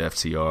defeated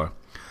FTR.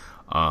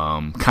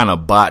 Kind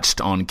of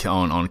botched on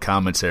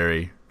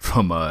commentary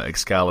from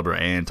Excalibur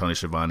and Tony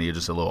Schiavone.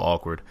 Just a little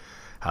awkward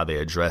how they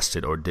addressed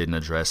it or didn't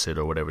address it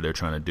or whatever they're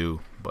trying to do.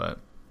 But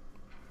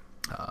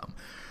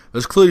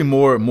there's clearly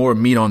more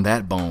meat on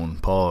that bone.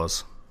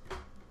 Pause.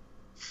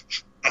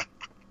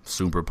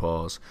 Super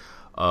pause.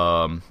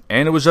 And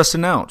it was just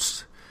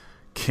announced.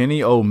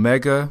 Kenny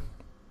Omega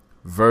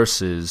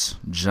versus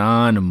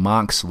Jon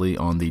Moxley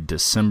on the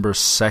December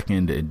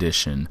 2nd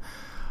edition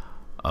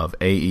of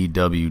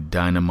AEW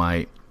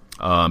Dynamite.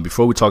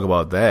 Before we talk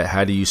about that,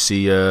 how do you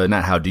see,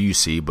 not how do you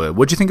see, but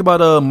what do you think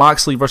about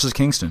Moxley versus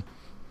Kingston?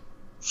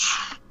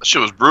 That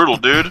shit was brutal,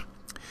 dude.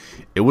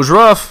 It was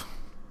rough.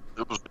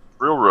 It was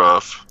real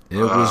rough. It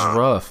was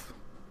rough.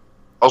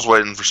 I was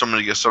waiting for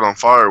somebody to get set on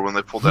fire when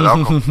they pulled that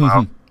alcohol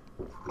out.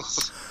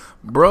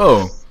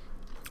 Bro,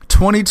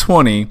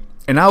 2020,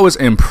 and I was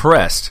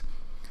impressed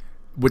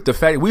with the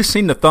fact we've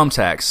seen the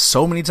thumbtacks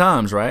so many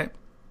times, right?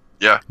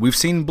 Yeah. We've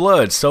seen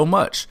blood so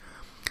much.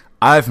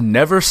 I've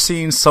never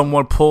seen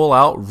someone pull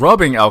out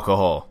rubbing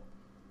alcohol.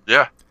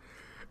 Yeah.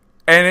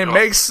 And it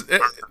makes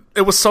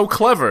it was so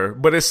clever,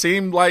 but it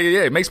seemed like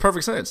it makes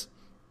perfect sense.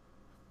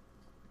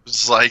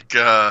 It's like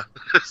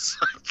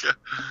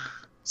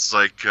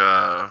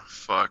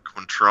fuck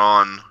when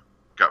Tron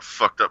got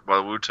fucked up by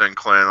the Wu-Tang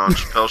Clan on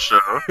Chappelle's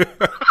show.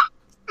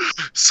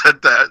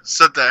 set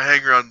that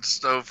hanger on the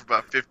stove for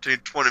about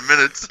 15-20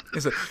 minutes.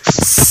 It's a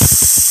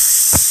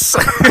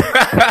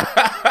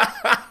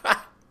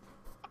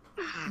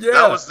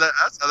yeah.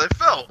 That's how they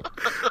felt.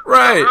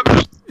 Right.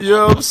 You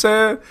know what I'm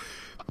saying?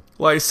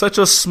 Like such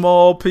a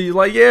small piece.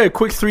 Like, yeah,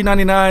 quick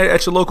 $3.99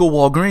 at your local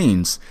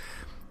Walgreens.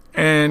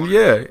 And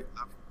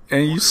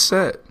and you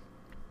set.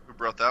 We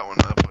brought that one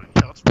up. Like,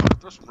 yeah, let's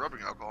throw some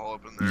rubbing alcohol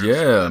up in there.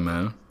 Yeah,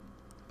 man.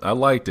 I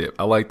liked it.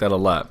 I liked that a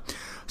lot.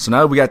 So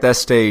now we got that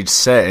stage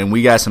set, and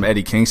we got some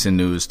Eddie Kingston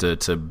news to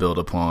build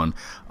upon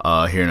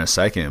here in a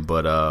second.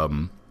 But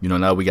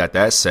now we got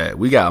that set.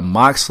 We got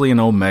Moxley and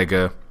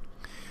Omega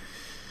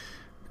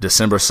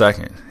December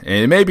 2nd.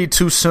 And it may be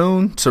too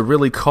soon to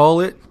really call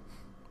it.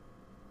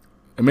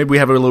 And maybe we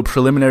have a little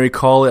preliminary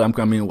call it.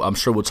 I'm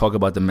sure we'll talk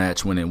about the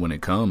match when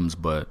it comes.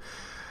 But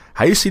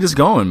how you see this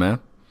going, man?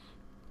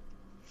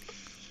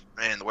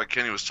 Man, the way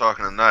Kenny was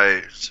talking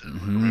tonight,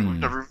 we've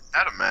never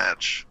had a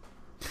match.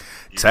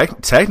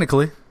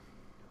 Technically,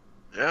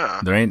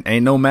 yeah, there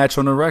ain't no match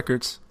on the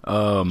records.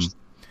 On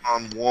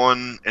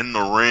one in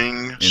the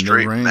ring,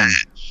 straight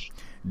match.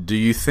 Do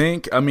you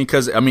think?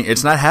 Because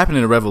it's not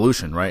happening in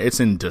Revolution, right? It's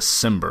in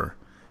December.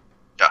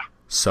 Yeah.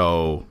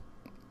 So,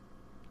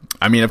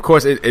 of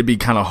course, it'd be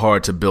kind of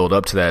hard to build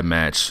up to that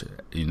match.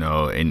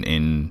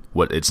 In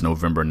what it's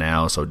November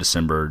now, so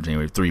December,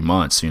 January, 3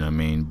 months. You know what I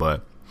mean?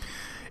 But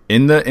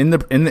in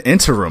the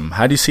interim,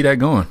 how do you see that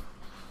going?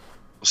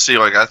 See,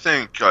 I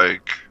think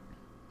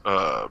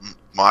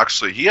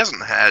Moxley, he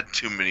hasn't had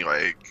too many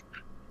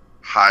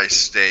high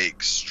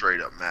stakes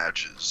straight up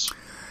matches.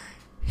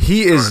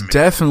 He is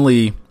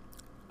definitely.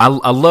 I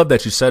love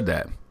that you said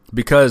that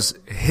because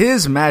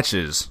his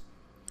matches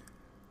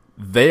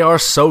they are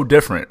so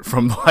different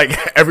from like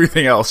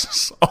everything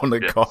else on the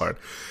card.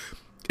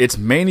 It's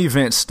main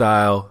event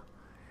style.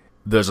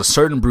 There's a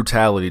certain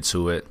brutality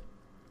to it.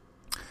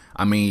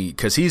 I mean,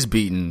 because he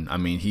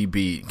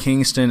beat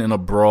Kingston in a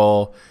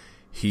brawl.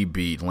 He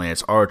beat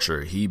Lance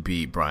Archer. He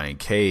beat Brian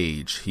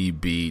Cage. He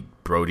beat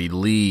Brody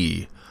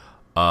Lee.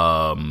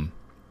 And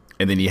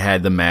then he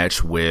had the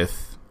match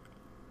with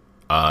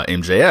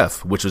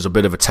MJF, which was a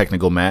bit of a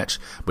technical match,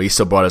 but he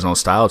still brought his own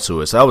style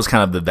to it. So that was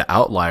kind of the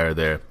outlier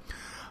there.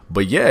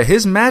 But yeah,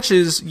 his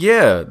matches,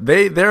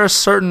 they're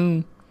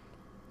certain.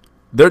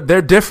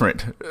 They're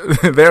different.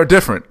 They're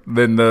different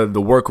than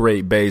the work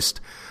rate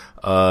based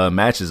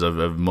matches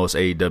of most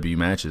AEW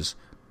matches.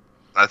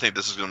 I think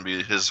this is going to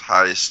be his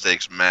highest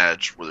stakes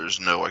match where there's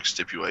no like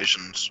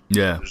stipulations.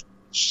 Yeah, there's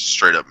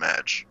straight up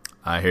match.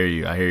 I hear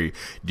you.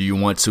 Do you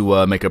want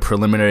to make a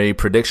preliminary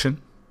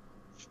prediction?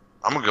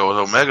 I'm gonna go with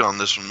Omega on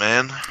this one,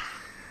 man.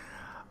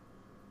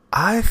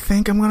 I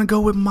think I'm gonna go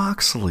with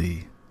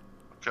Moxley.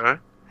 Okay.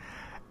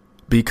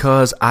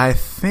 Because I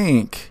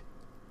think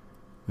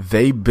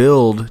they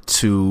build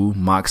to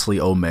Moxley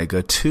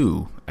Omega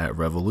 2 at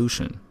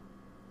Revolution.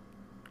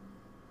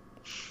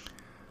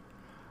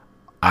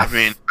 I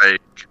mean,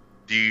 like,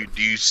 do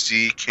you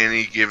see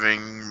Kenny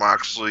giving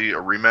Moxley a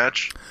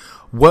rematch?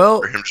 Well,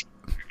 or him,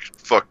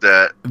 fuck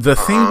that. The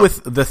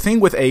thing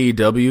with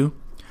AEW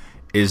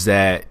is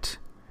that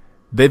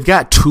they've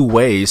got two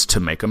ways to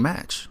make a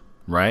match,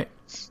 right?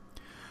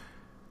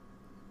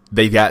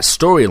 They've got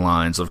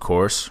storylines, of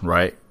course,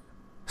 right?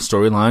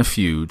 Storyline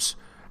feuds.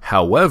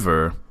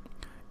 However,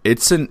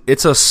 it's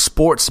a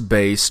sports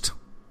based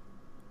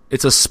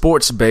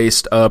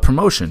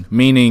promotion,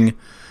 meaning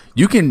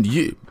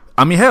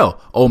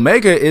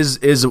Omega is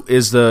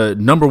the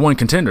number one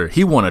contender.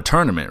 He won a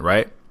tournament,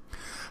 right?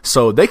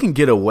 So they can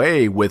get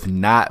away with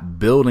not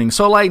building.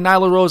 So like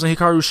Nyla Rose and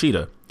Hikaru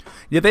Shida,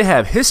 yeah, they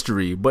have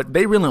history, but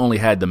they really only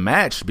had the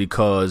match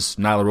because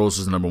Nyla Rose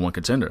was the number one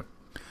contender.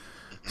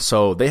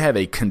 So they have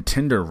a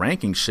contender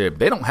ranking ship.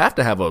 They don't have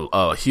to have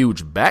a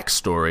huge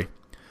backstory.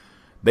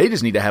 They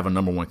just need to have a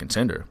number one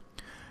contender.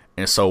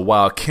 And so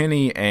while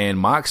Kenny and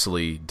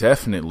Moxley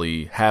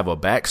definitely have a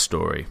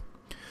backstory,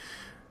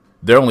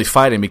 they're only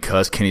fighting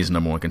because Kenny's the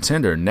number one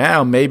contender.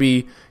 Now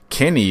maybe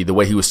Kenny, the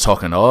way he was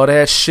talking all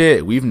that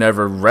shit, we've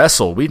never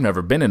wrestled, we've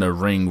never been in a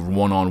ring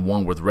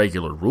one-on-one with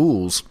regular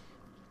rules.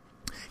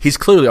 He's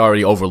clearly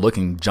already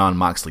overlooking Jon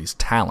Moxley's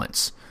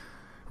talents.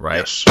 Right?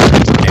 Yes.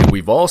 And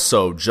we've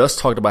also just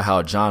talked about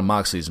how Jon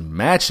Moxley's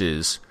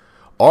matches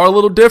are a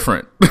little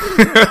different,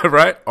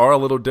 right? Are a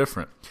little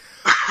different.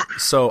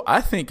 So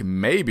I think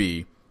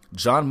maybe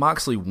Jon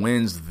Moxley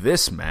wins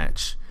this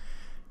match.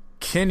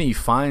 Kenny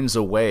finds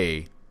a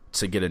way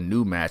to get a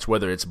new match,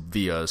 whether it's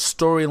via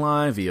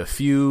storyline, via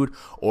feud,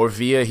 or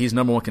via he's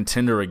number one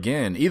contender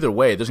again. Either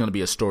way, there's going to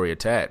be a story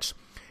attached.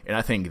 And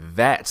I think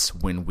that's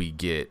when we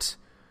get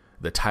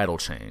the title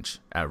change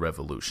at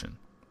Revolution.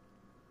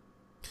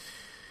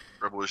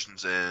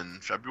 Revolution's in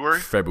February?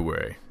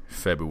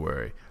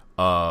 February.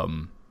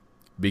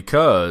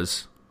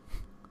 Because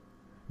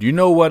do you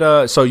know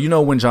what so you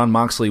know when Jon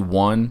Moxley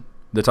won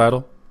the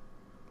title?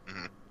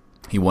 Mm-hmm.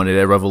 He won it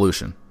at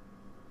Revolution.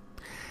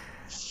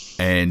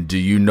 And do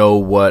you know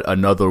what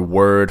another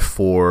word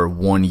for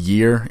 1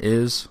 year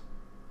is?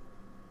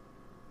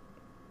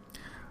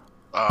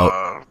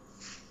 A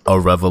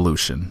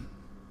revolution.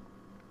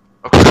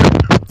 Okay.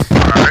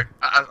 All right.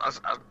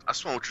 I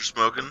smell what you're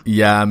smoking.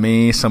 Yeah, I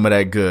mean, some of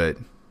that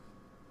good.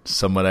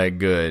 So, that would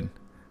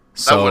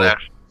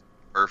actually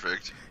be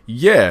perfect.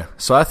 Yeah,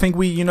 so I think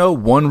we,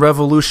 one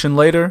revolution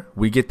later,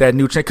 we get that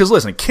new champ. Because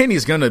listen,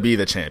 Kenny's going to be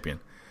the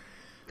champion.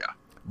 Yeah.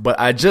 But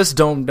I just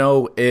don't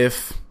know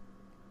if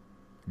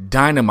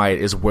Dynamite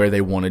is where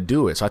they want to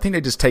do it. So I think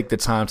they just take the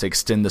time to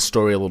extend the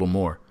story a little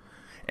more.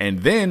 And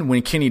then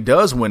when Kenny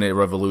does win at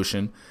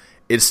Revolution,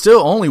 it's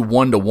still only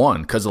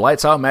 1-1 because the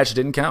Lights Out match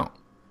didn't count.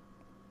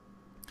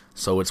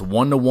 So it's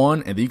 1-1,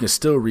 and then you can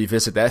still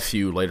revisit that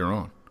feud later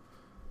on.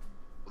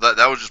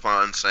 That was just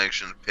my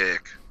unsanctioned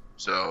pick.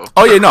 So.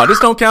 Oh yeah, no, this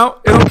don't count.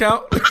 It don't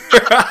count.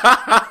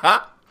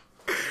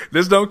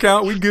 This don't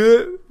count. We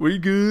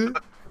good.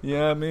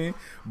 Yeah, I mean.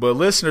 But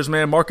listeners,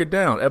 man, mark it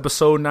down.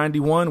 Episode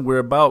 91. We're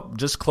about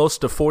just close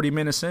to 40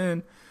 minutes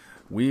in.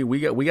 We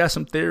got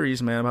some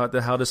theories, man, about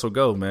how this will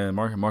go, man.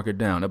 Mark it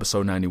down.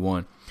 Episode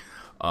 91.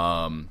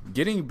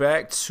 Getting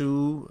back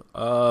to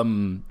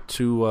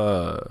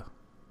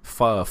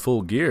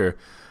Full Gear.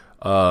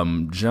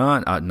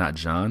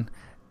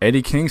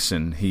 Eddie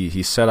Kingston.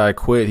 He said I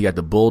quit. He got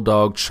the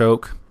bulldog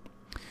choke.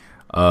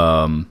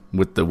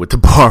 With the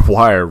barbed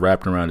wire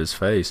wrapped around his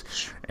face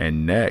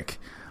and neck.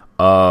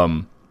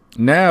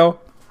 Now,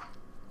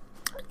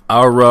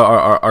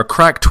 our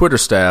crack Twitter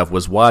staff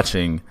was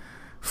watching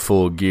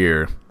Full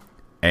Gear,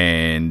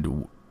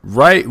 and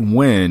right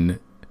when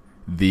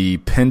the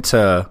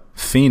Penta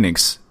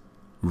Phoenix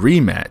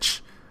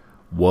rematch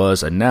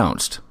was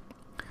announced,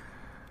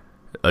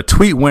 a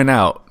tweet went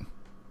out,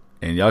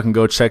 and y'all can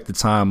go check the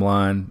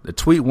timeline. The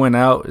tweet went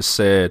out. It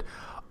said,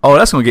 "Oh,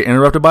 that's gonna get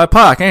interrupted by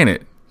Pac, ain't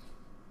it?"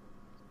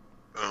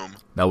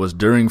 That was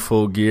during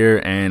Full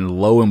Gear, and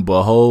lo and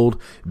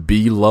behold,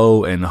 be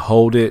low and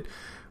hold it.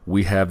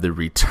 We have the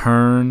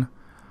return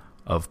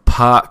of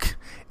Pac.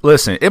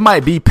 Listen, it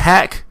might be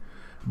Pac,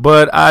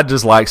 but I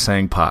just like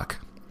saying Pac.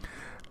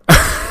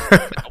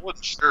 I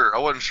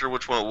wasn't sure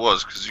which one it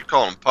was because you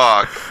call him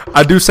Pac.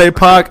 I do say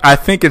Pac. I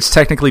think it's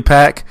technically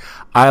Pac.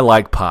 I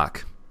like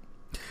Pac.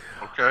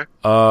 Okay.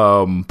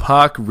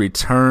 Pac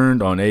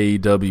returned on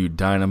AEW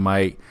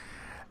Dynamite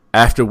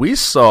after we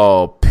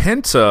saw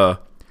Penta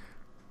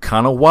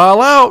kind of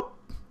wild out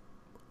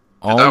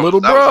on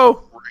Little Bro. That was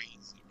a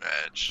crazy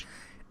match.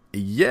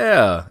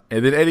 Yeah,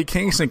 and then Eddie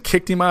Kingston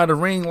kicked him out of the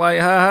ring like,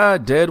 ha,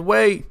 dead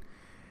weight.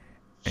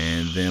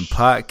 And then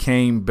Pac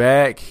came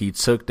back. He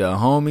took the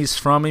homies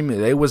from him.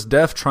 They was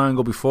Death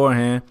Triangle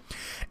beforehand.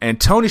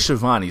 And Tony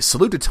Schiavone,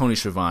 salute to Tony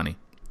Schiavone.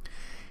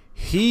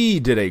 He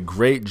did a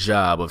great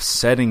job of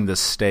setting the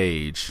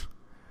stage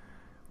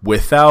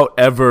without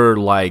ever,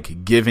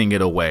 like, giving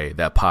it away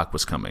that Pac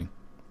was coming.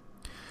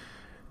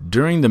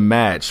 During the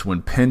match,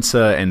 when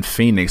Penta and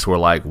Phoenix were,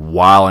 like,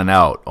 wilding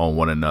out on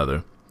one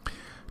another,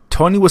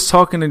 Tony was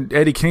talking to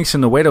Eddie Kingston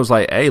in a way that was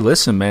like, hey,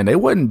 listen, man, they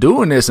wasn't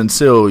doing this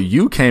until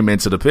you came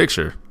into the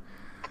picture.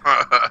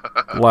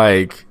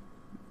 Like,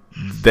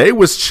 they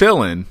was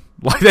chilling.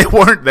 Like,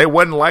 they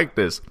wasn't like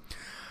this.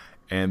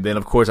 And then,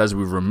 of course, as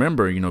we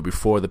remember, you know,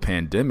 before the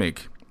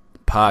pandemic,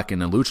 Pac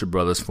and the Lucha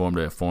Brothers formed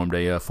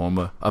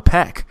a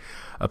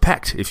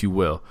pact, if you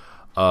will,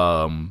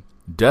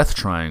 Death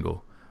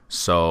Triangle.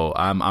 So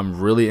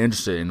I'm really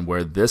interested in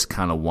where this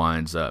kind of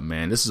winds up,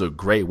 man. This is a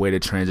great way to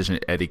transition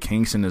Eddie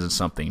Kingston into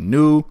something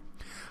new,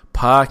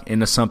 Pac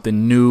into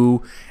something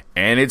new,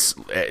 and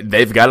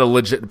they've got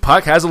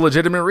Pac has a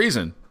legitimate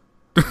reason.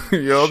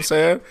 You know what I'm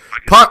saying?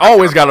 Pac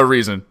always got a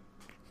reason.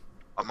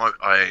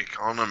 I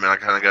don't know, man. I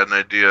kind of got an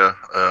idea.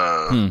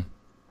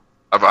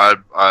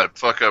 I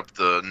fuck up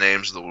the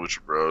names of the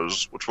Lucha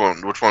Bros. Which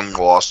one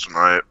lost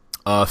tonight?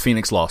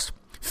 Phoenix lost.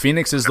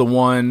 Phoenix is the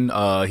one.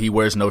 He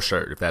wears no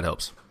shirt. If that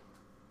helps.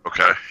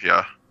 Okay,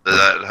 yeah,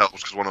 that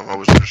helps because one of them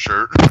was in a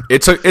shirt.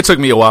 It took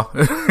me a while.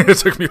 It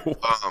took me a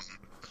while.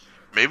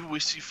 Maybe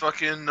we see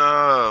fucking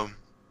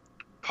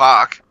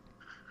Pac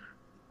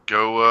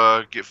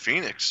go get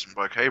Phoenix. I'm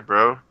like, hey,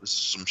 bro, this is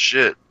some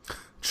shit.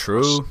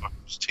 True.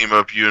 Let's team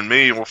up, you and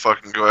me, and we'll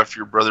fucking go after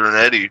your brother and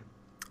Eddie.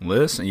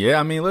 Listen,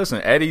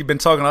 Eddie been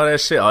talking all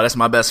that shit. Oh, that's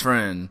my best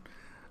friend.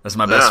 That's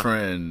my best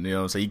friend. You know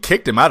what I'm saying? He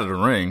kicked him out of the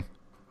ring.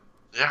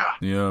 Yeah.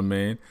 You know what I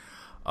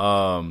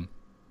mean?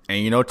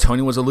 And, you know,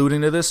 Tony was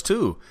alluding to this,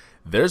 too.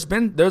 There's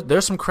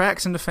some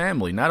cracks in the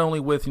family, not only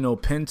with, you know,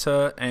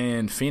 Penta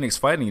and Phoenix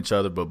fighting each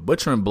other, but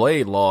Butcher and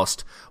Blade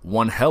lost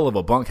one hell of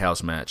a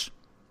bunkhouse match.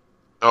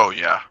 Oh,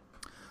 yeah.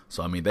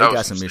 So, I mean, they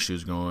got some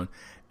issues going.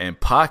 And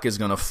Pac is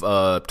going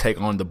to take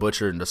on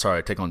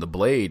the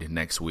Blade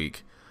next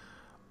week.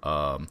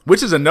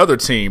 Which is another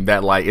team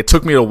that, like, it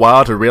took me a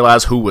while to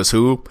realize who was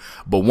who.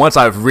 But once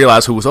I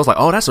realized who was, I was like,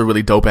 oh, that's a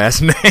really dope-ass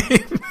name.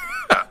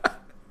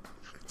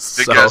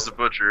 Big Guy's the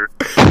Butcher.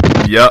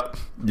 Yep.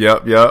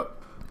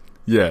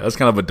 Yeah, that's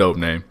kind of a dope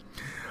name.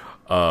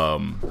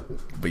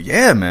 But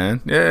yeah, man.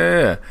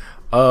 Yeah.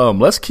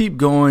 Let's keep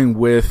going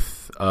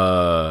with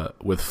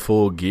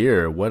Full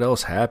Gear. What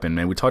else happened,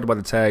 man? We talked about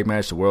the tag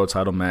match, the world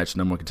title match,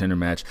 number one contender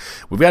match.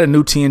 We've got a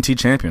new TNT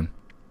champion.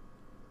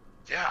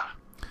 Yeah.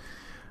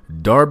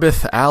 Darby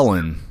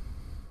Allin.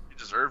 He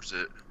deserves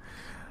it.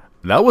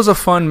 That was a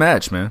fun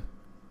match, man.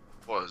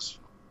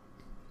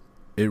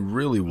 It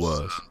really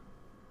was.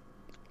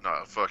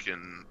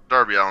 Fucking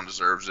Darby Allin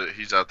deserves it.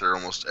 He's out there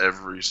almost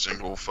every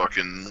single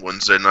fucking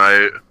Wednesday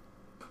night,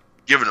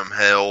 giving him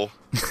hell.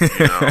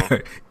 You know?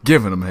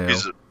 Giving him hell.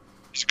 He's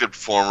a good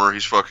performer.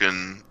 He's not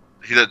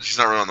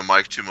really on the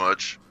mic too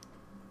much,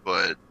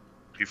 but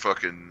he's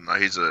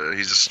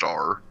a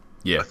star.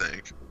 Yeah, I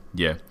think.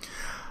 Yeah.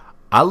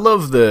 I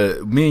love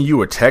me and you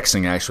were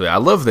texting, actually. I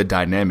love the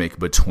dynamic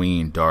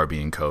between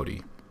Darby and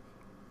Cody.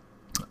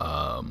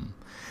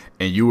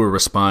 And you were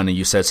responding.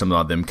 You said something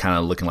about them kind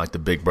of looking like the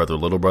big brother,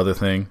 little brother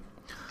thing.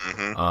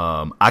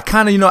 Mm-hmm. I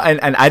kind of,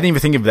 and I didn't even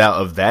think of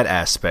that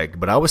aspect,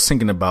 but I was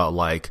thinking about,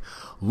 like,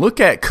 look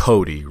at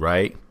Cody,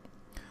 right?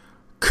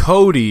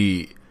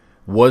 Cody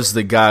was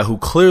the guy who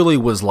clearly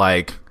was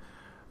like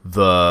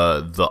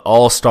the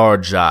all-star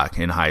jock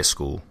in high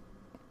school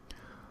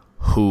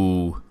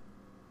who,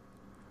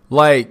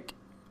 like,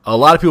 a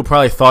lot of people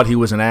probably thought he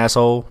was an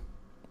asshole,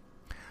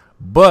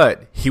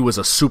 but he was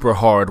a super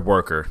hard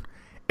worker.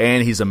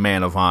 And he's a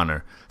man of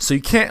honor. So you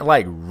can't,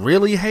 like,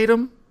 really hate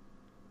him.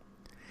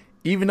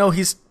 Even though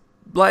he's,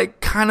 like,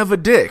 kind of a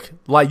dick.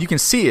 Like, you can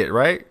see it,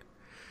 right?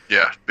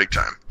 Yeah, big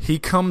time. He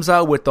comes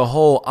out with the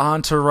whole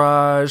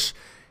entourage,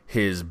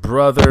 his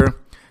brother,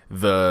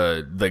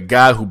 the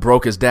guy who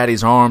broke his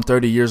daddy's arm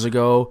 30 years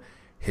ago,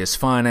 his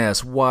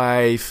fine-ass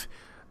wife.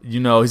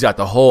 You know, he's got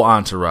the whole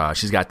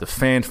entourage. He's got the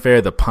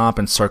fanfare, the pomp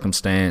and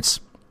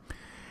circumstance.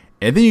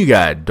 And then you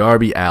got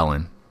Darby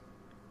Allin,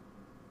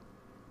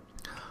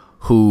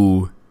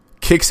 who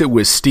kicks it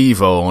with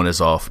Steve-O on his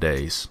off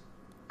days,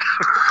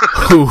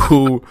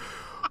 who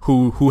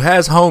who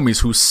has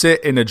homies who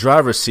sit in the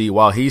driver's seat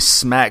while he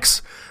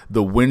smacks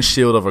the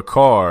windshield of a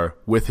car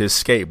with his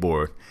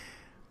skateboard.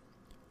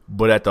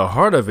 But at the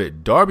heart of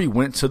it, Darby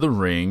went to the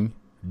ring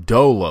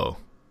dolo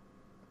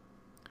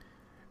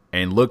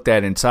and looked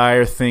that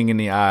entire thing in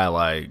the eye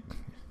like,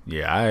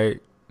 yeah, all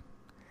right.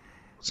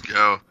 Let's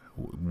go.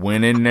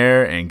 Went in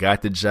there and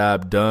got the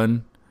job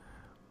done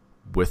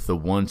with the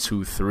 1,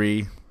 2,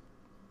 3.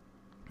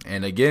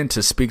 And again,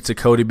 to speak to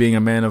Cody being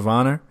a man of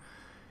honor,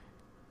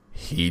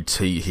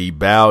 he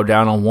bowed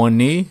down on one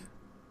knee,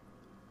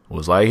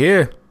 was like,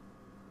 here,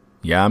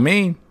 yeah, I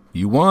mean,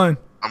 you won.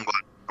 I'm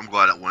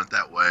glad it went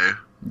that way.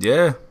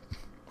 Yeah.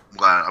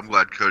 I'm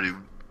glad Cody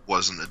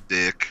wasn't a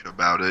dick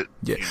about it.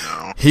 Yeah. You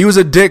know. He was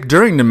a dick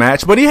during the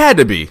match, but he had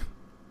to be.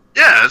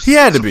 Yeah, he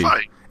had to be.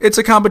 Fight. It's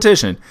a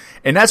competition.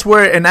 And that's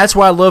why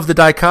I love the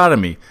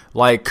dichotomy.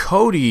 Like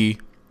Cody,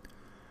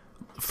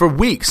 for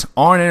weeks,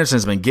 Arn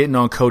Anderson's been getting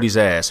on Cody's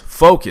ass.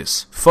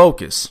 Focus,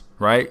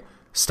 right?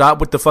 Stop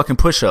with the fucking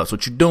push-ups.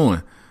 What you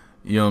doing?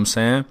 You know what I'm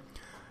saying?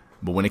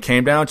 But when it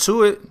came down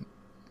to it,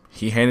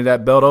 he handed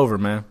that belt over,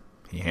 man.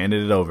 He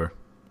handed it over.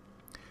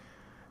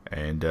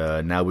 And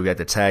now we got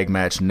the tag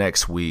match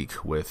next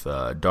week with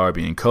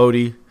Darby and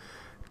Cody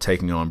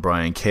taking on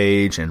Brian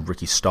Cage and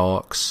Ricky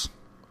Starks.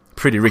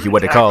 Pretty Ricky,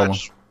 what they call him. How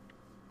many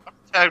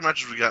tag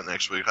matches we got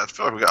next week? I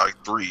feel like we got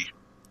like 3.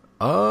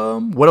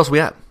 What else we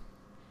got?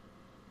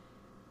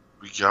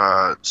 We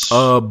got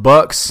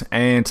Bucks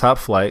and Top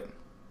Flight.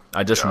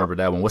 I just remembered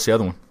that one. What's the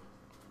other one?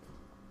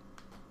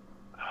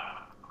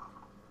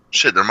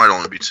 Shit, there might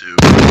only be 2.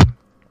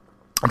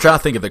 I'm trying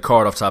to think of the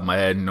card off the top of my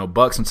head. You know,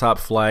 Bucks and Top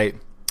Flight.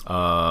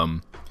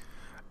 Allen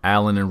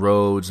and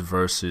Rhodes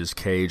versus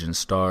Cage and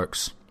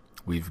Starks.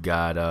 We've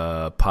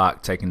got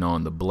Pac taking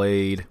on the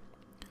Blade.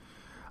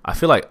 I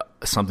feel like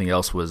something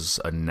else was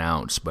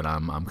announced, but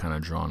I'm kind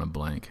of drawing a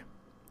blank.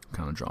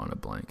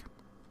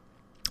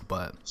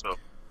 But so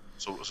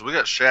we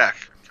got Shaq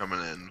coming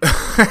in.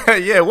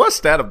 Yeah,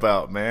 what's that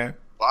about, man?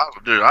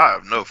 Dude, I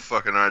have no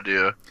fucking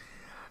idea.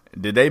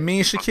 Did they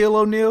mean Shaquille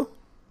O'Neal?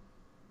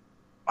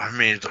 I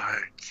mean,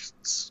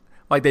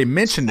 like they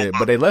mentioned it,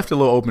 but they left it a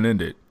little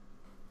open-ended.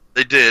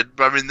 They did,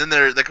 but I mean, then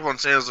they come on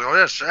saying, like, oh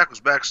yeah, Shaq was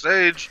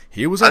backstage.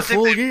 He was in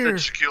full gear.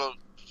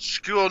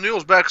 Shaquille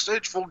O'Neal's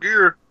backstage, full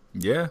gear.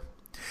 Yeah.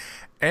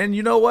 And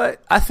you know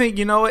what? I think,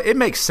 it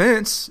makes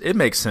sense. It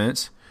makes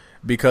sense.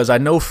 Because I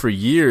know for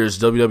years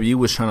WWE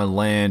was trying to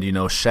land,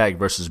 Shaq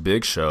versus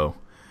Big Show.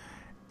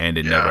 And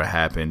it never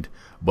happened.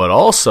 But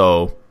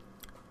also,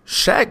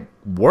 Shaq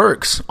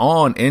works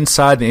on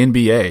Inside the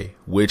NBA,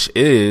 which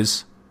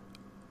is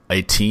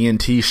a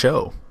TNT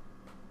show.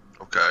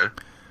 Okay.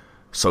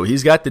 So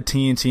he's got the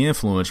TNT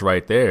influence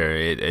right there.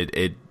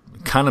 It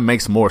kind of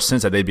makes more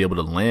sense that they'd be able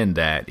to land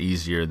that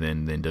easier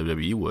than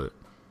WWE would.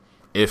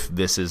 If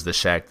this is the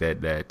Shaq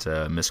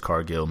that Miss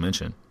Cargill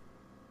mentioned.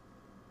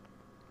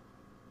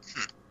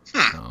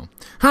 So,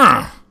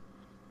 I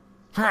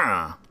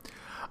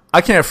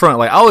can't front.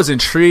 Like, I was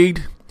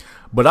intrigued,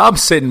 but I'm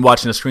sitting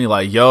watching the screen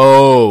like,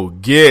 yo,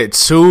 get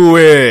to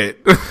it.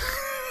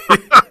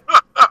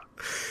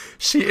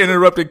 She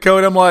interrupted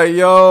Cody. I'm like,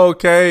 yo,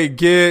 okay,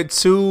 get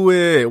to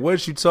it.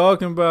 What you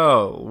talking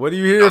about? What are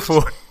you here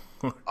for?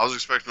 I was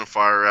expecting a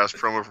fire-ass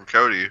promo from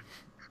Cody.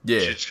 Yeah.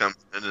 She just comes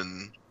in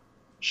and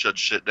shut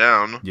shit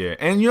down. Yeah,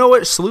 and you know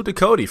what? Salute to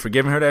Cody for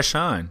giving her that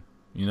shine.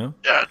 Yeah,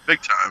 big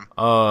time.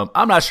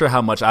 I'm not sure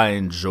how much I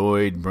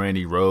enjoyed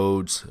Brandy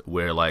Rhodes,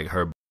 where like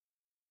her,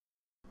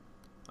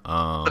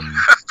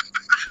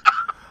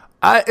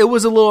 it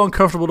was a little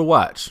uncomfortable to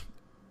watch,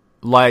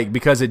 like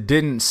because it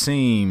didn't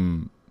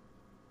seem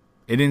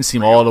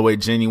all the way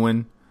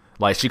genuine.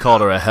 Like she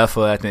called her a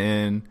heifer at the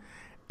end,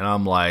 and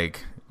I'm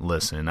like,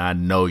 listen, I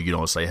know you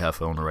don't say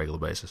heifer on a regular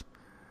basis.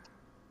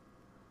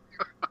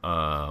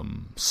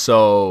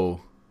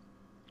 So.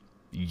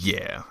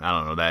 Yeah, I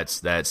don't know.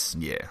 That's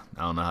yeah.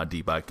 I don't know how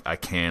deep I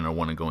can or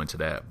want to go into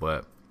that,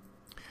 but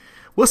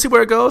we'll see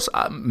where it goes.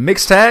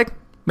 Mixed tag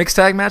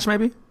match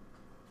maybe.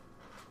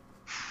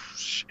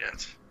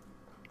 Shit.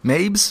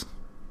 Mabes.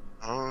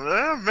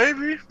 Yeah,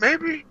 maybe.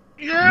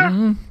 Yeah.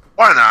 Mm-hmm.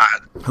 Why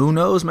not? Who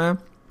knows, man?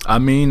 I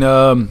mean,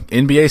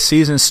 NBA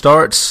season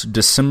starts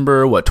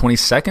December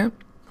 22nd.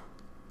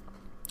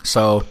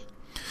 So,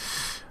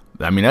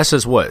 I mean, that's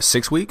just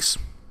 6 weeks.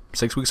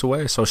 6 weeks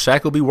away. So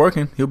Shaq will be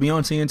working. He'll be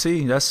on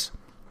TNT. That's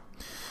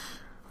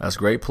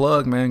great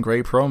plug, man.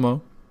 Great promo.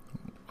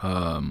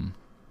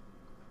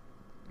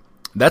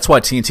 That's why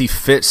TNT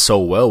fits so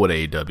well with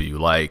AEW.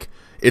 Like,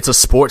 it's a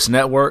sports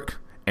network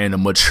and a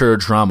mature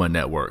drama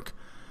network.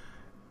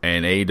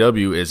 And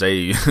AEW is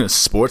a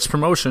sports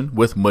promotion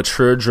with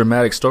mature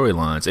dramatic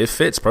storylines. It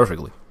fits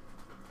perfectly.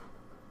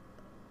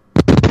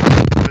 It's a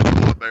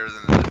little better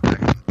than it did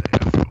back in the day,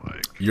 I feel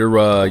like.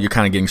 You're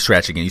kind of getting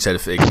stretched again. You said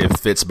it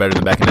fits better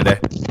than back in the day?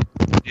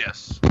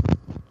 Yes.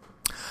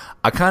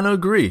 I kind of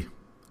agree.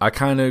 I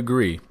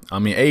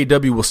mean,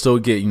 AEW will still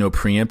get,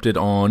 preempted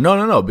on...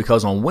 No,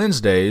 because on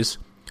Wednesdays,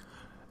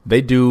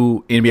 they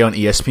do NBA on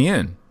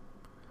ESPN.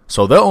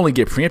 So they'll only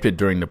get preempted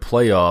during the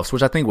playoffs,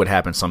 which I think would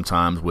happen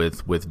sometimes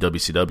with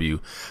WCW.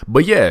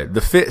 But yeah,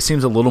 the fit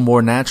seems a little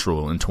more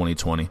natural in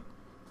 2020.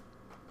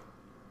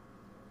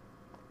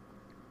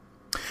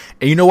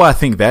 And you know what I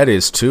think that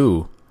is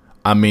too?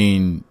 I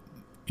mean,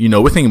 you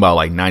know, we're thinking about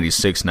like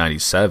 96,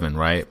 97,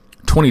 right?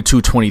 22,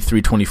 23,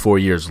 24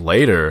 years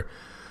later,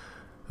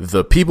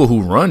 the people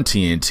who run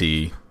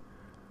TNT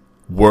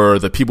were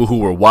the people who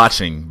were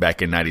watching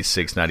back in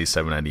 96,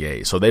 97,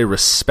 98. So they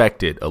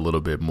respect it a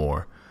little bit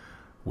more,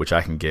 which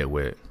I can get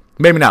with.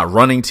 Maybe not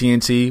running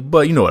TNT,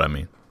 but you know what I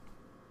mean.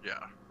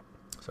 Yeah.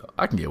 So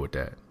I can get with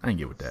that.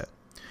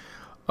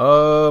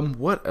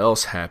 What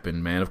else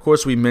happened, man? Of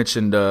course, we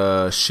mentioned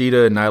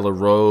Sheeta and Nyla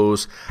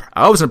Rose.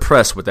 I was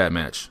impressed with that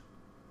match.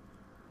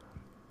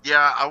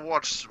 Yeah, I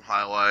watched some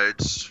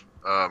highlights.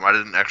 I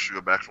didn't actually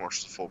go back and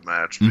watch the full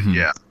match, but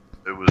yeah,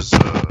 it was.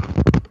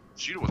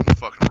 Sheeta wasn't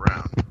fucking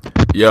around.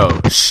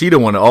 Yo, Sheeta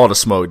wanted all the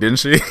smoke, didn't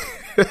she?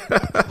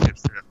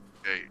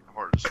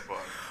 Hard as fuck.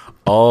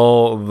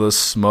 All the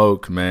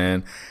smoke,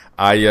 man.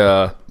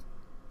 Yeah,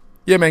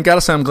 man.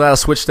 Gotta say, I'm glad I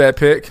switched that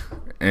pick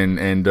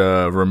and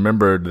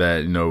remembered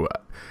that, you know,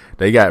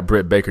 they got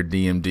Britt Baker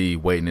DMD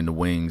waiting in the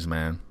wings,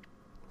 man.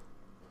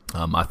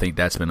 I think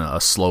that's been a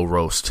slow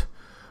roast,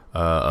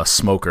 a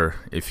smoker,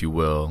 if you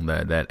will,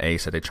 that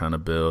ace that they're trying to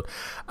build.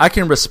 I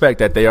can respect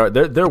that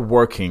they're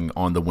working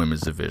on the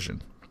women's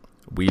division.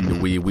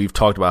 We've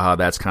talked about how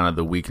that's kind of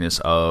the weakness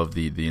of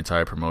the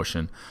entire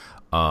promotion.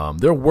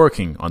 They're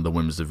working on the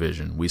women's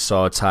division. We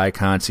saw Ty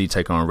Conti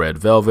take on Red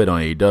Velvet on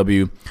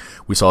AEW.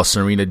 We saw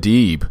Serena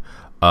Deeb,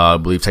 I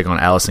believe, take on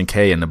Allison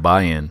Kay in the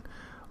buy-in.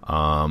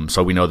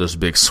 So we know there's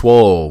Big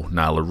Swole,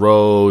 Nyla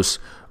Rose,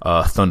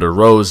 Thunder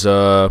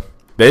Rosa.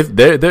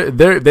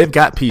 They've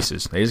got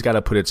pieces. They just got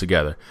to put it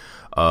together.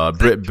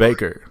 Britt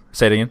Baker.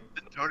 Say it again.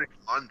 Did Tony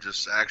Khan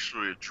just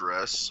actually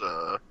address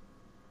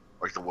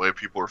like the way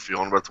people are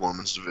feeling about the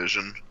women's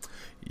division?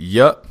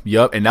 Yep.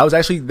 And that was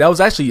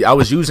actually I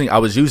was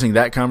using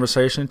that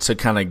conversation to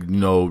kind of, you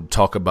know,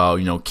 talk about,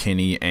 you know,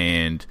 Kenny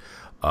and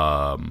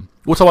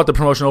we'll talk about the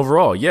promotion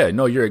overall. Yeah,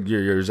 no, you're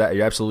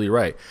absolutely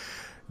right.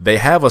 They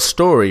have a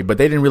story, but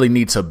they didn't really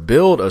need to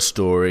build a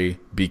story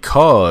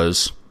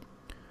because,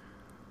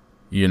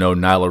 you know,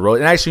 Nyla Rose.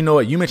 And actually, you know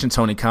what? You mentioned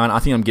Tony Khan. I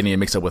think I'm getting it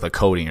mixed up with a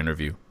Cody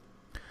interview.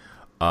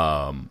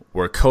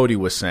 Where Cody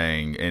was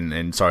saying,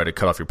 and sorry to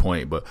cut off your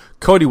point, but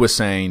Cody was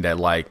saying that,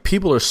 like,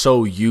 people are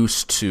so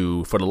used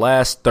to, for the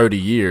last 30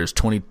 years,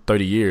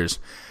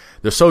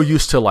 they're so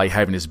used to, like,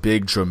 having this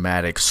big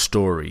dramatic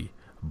story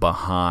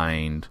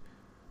behind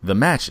the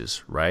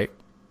matches, right?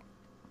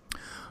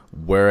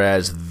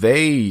 Whereas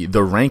the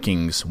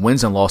rankings,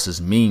 wins and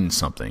losses mean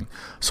something.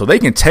 So they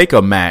can take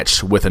a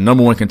match with a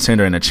number one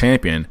contender and a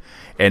champion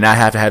and not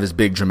have to have this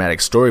big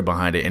dramatic story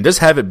behind it and just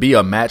have it be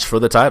a match for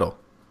the title.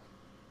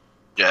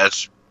 Yeah,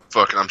 it's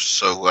fucking. I'm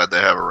so glad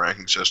they have a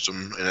ranking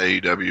system in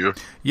AEW.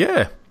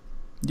 Yeah.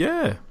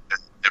 It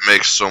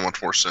makes so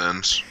much more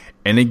sense.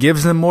 And it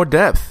gives them more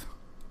depth.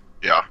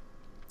 Yeah.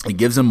 It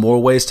gives them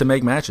more ways to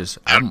make matches.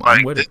 I'm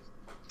with it.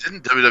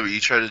 Didn't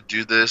WWE try to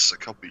do this a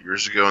couple of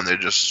years ago, and they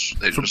just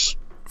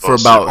for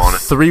about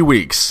 3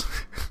 weeks.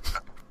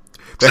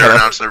 They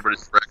announced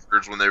everybody's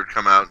records when they would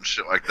come out and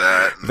shit like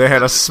that. They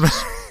had just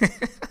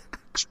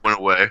went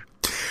away.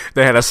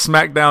 They had a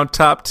SmackDown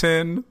top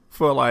 10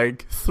 for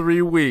like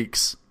 3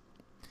 weeks,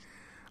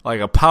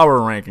 like a power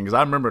rankings.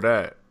 I remember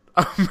that.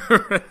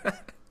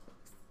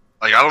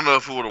 Like, I don't know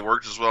if it would have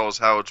worked as well as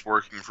how it's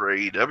working for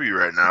AEW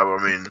right now.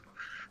 But I mean,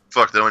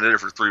 fuck, they only did it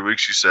for 3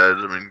 weeks. You said.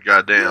 I mean,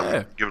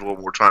 goddamn, give it a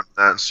little more time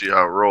than that and see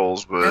how it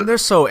rolls. But and they're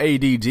so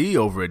ADD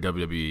over at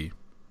WWE.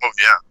 Oh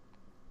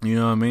yeah. You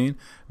know what I mean?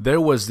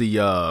 There was the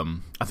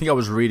I think I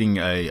was reading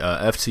a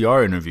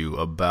FTR interview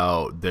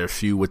about their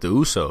feud with the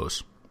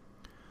Usos,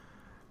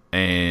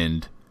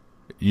 and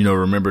you know,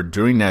 remember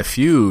during that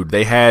feud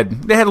they had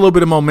a little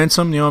bit of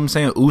momentum. You know what I'm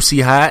saying?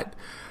 Usi hot,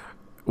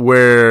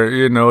 where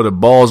you know the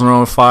balls are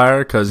on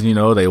fire because you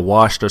know they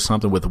washed or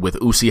something with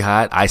Usi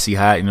hot, icy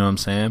hot. You know what I'm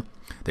saying?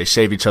 They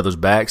shaved each other's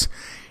backs,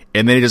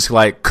 and then they just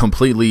like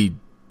completely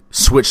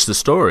switched the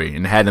story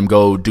and had them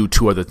go do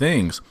two other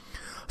things.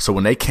 So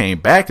when they came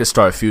back to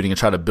start feuding and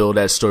try to build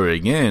that story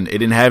again, it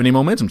didn't have any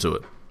momentum to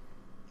it.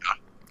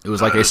 It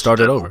was like they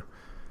started over.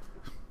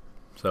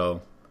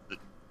 So,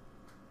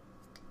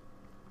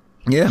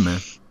 yeah, man.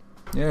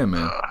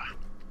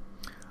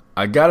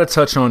 I gotta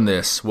touch on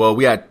this. Well,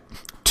 we got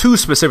two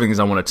specific things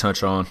I want to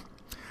touch on,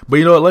 but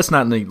you know what? Let's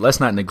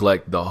not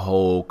neglect the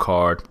whole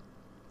card.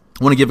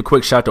 I want to give a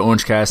quick shout to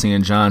Orange Cassidy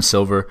and John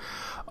Silver.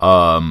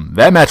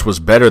 That match was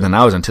better than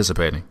I was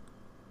anticipating.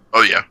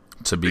 Oh yeah,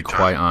 to be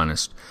quite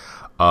honest.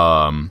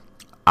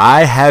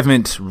 I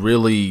haven't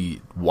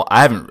really,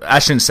 I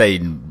shouldn't say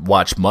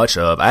watched much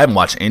of, I haven't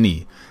watched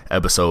any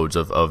episodes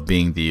of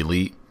Being the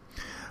Elite.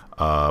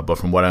 But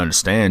from what I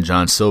understand,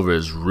 John Silver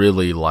is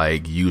really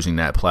like using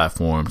that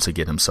platform to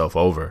get himself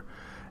over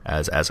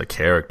as a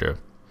character.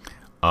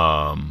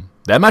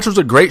 That match was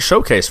a great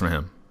showcase for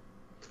him.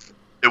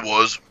 It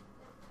was.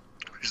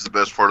 He's the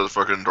best part of the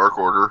fucking Dark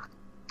Order.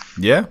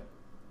 Yeah.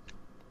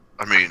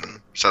 I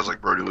mean, Sounds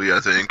like Brody Lee, I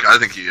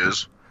think he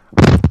is.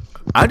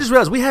 I just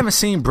realized we haven't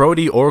seen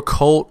Brody or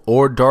Colt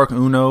or Dark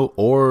Uno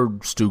or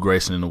Stu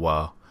Grayson in a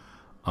while.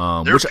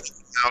 They were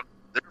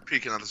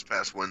peeking out this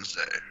past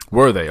Wednesday.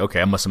 Were they?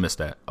 Okay, I must have missed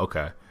that.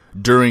 Okay.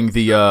 During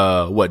the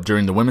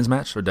during the women's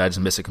match, or did I just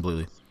miss it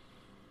completely? It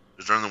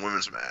was during the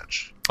women's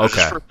match.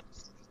 Okay.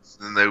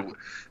 And it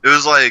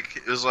was like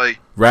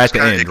right at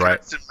the end, right?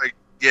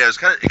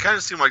 It kind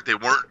of seemed like they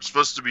weren't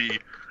supposed to be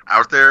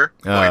out there,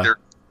 like they're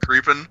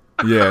creeping.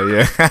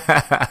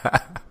 Yeah.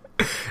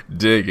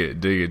 Dig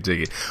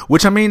it.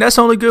 Which, I mean, that's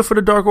only good for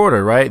the Dark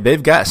Order, right?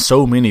 They've got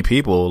so many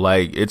people.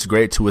 Like, it's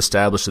great to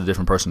establish the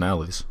different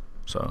personalities.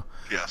 So,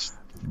 yes.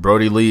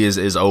 Brody Lee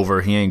is over.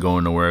 He ain't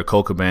going nowhere.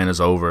 Colt Cabana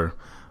is over.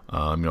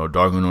 Dark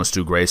Uno and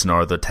Stu Grayson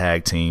are the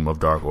tag team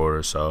of Dark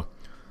Order. So,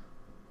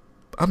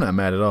 I'm not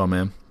mad at all,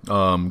 man.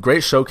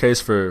 Great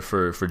showcase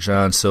for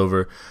John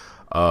Silver.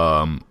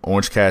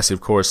 Orange Cassidy,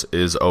 of course,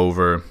 is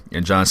over,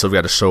 and John Silver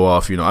got to show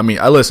off. I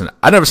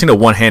never seen a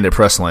one-handed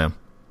press slam.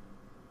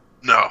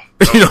 No,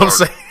 you know what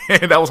I'm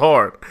saying? That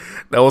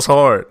was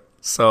hard.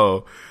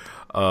 So,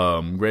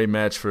 great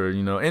match for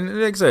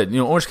and like I said,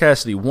 Orange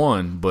Cassidy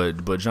won,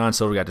 but John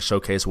Silver got to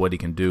showcase what he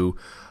can do.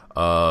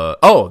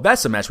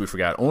 That's the match we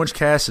forgot. Orange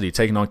Cassidy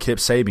taking on Kip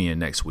Sabian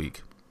next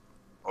week.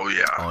 Oh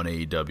yeah, on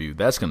AEW.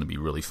 That's going to be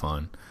really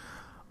fun.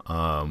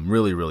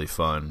 Really, really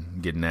fun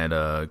getting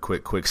that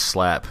quick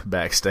slap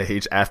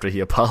backstage after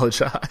he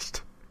apologized.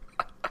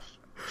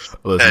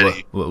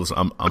 Listen,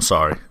 I'm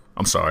sorry.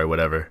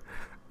 Whatever.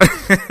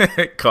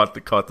 caught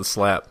the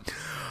slap.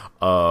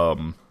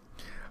 Got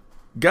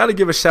to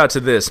give a shout to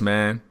this,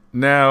 man.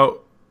 Now,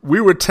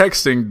 we were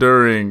texting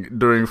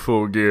during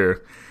Full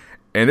Gear,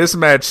 and this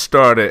match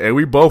started, and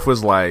we both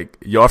was like,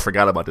 "Y'all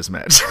forgot about this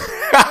match."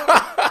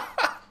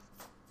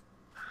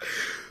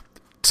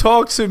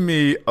 Talk to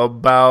me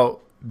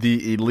about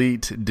the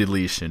Elite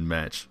Deletion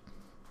match.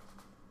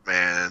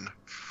 Man,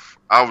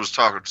 I was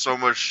talking so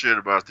much shit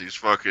about these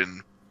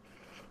fucking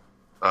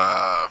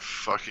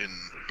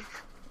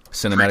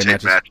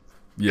cinematic matches.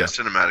 Yeah,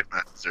 cinematic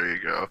matches. There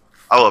you go.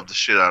 I love the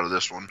shit out of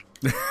this one.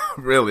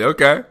 Really?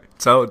 Okay.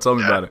 Tell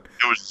me about it.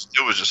 It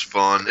was just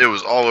fun. It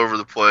was all over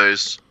the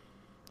place.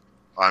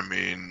 I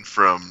mean,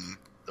 from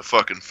the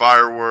fucking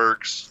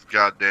fireworks,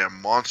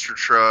 goddamn monster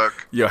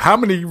truck. Yo, how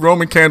many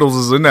Roman candles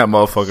is in that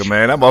motherfucker,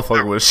 man? That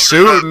motherfucker was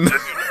shooting.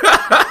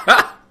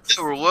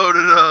 They were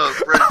loaded up.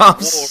 Ready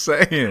I'm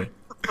saying.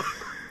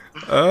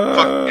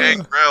 Fucking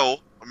Gangrel.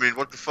 I mean,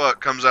 what the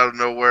fuck comes out of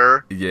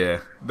nowhere?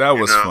 Yeah, that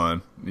was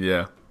fun.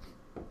 Yeah.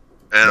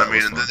 And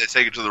then they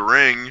take it to the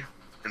ring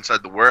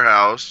inside the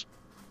warehouse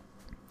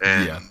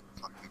and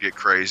fucking get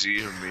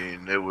crazy. I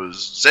mean, it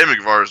was Sammy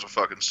Guevara's a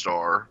fucking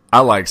star. I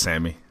like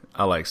Sammy.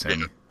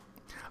 Yeah.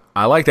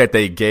 I like that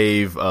they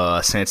gave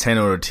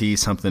Santana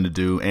Ortiz something to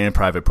do and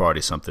Private Party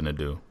something to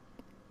do.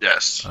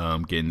 Yes.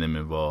 Getting them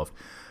involved.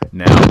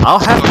 Now, I'll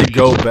have to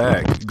go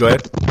back. Go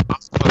ahead. I'm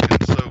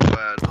fucking so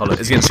glad. Hold on.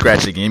 It's getting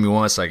scratchy again. Give me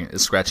 1 second.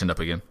 It's scratching up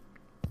again.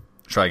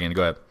 Try again.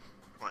 Go ahead.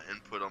 My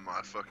input on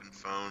my fucking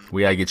phone.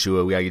 We gotta get you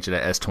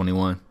that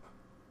S21.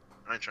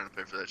 I ain't trying to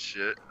pay for that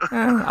shit.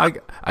 I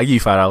give you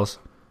 $5.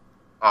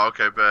 Oh,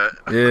 okay, bet.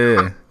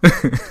 Yeah.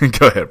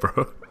 Go ahead,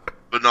 bro.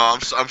 But no,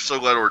 I'm so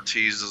glad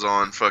Ortiz is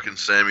on fucking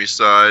Sammy's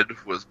side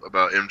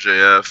about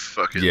MJF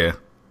fucking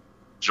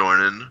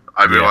joining.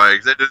 I mean,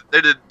 like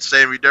they did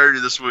Sammy dirty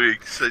this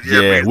week. So,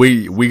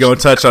 we gonna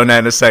touch on that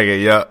in a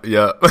second. Yep.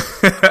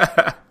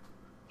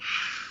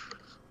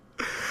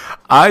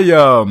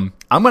 I'm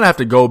gonna have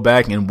to go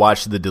back and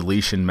watch the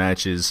deletion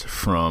matches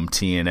from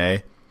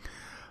TNA,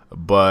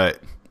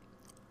 but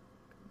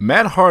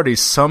Matt Hardy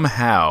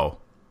somehow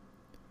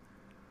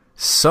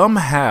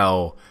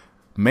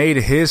made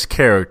his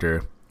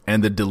character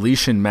and the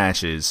deletion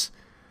matches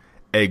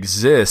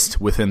exist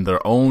within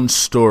their own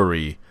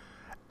story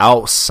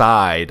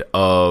outside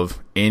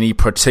of any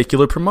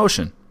particular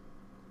promotion.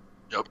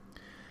 Yep.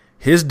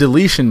 His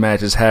deletion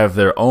matches have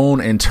their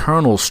own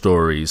internal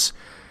stories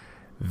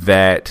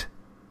that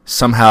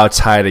somehow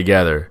tie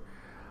together,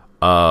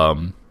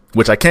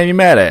 which I can't be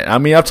mad at. I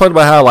mean, I've talked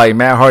about how like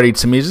Matt Hardy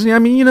to me is,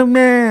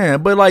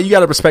 man, but like you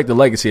got to respect the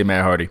legacy of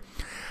Matt Hardy.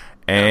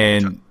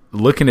 And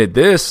looking at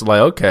this,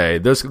 like, okay,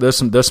 there's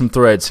some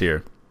threads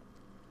here.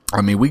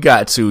 I mean, we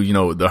got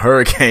to, the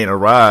hurricane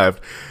arrived,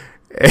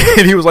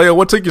 and he was like, "Yo,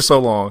 what took you so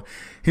long?"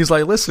 He's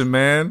like, "Listen,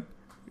 man,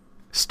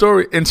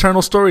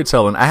 internal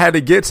storytelling. I had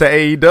to get to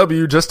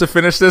AEW just to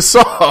finish this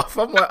off."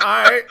 I'm like,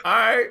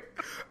 all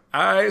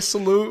right,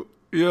 salute.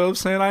 You know what I'm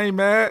saying? I ain't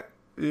mad.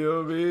 You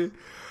know what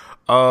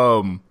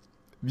I mean?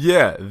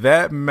 Yeah,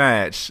 that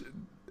match,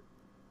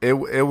 it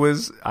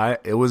was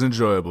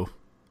enjoyable.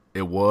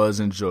 It was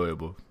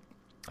enjoyable.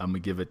 I'm gonna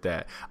give it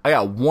that. I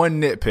got one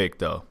nitpick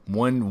though.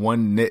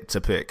 One nit to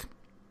pick.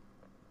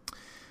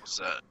 What's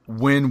that?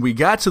 When we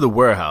got to the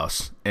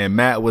warehouse and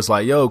Matt was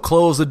like, "Yo,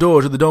 close the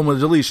door to the Dome of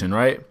Deletion,"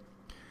 right?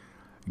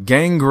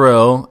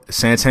 Gangrel,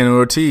 Santana and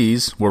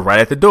Ortiz were right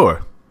at the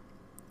door.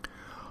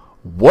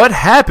 What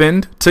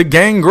happened to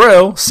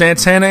Gangrel,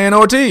 Santana, and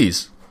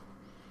Ortiz?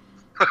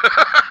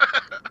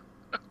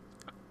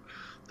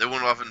 They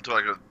went off into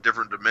like a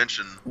different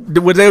dimension. They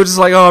were just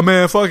like, oh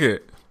man, fuck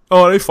it.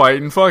 Oh, they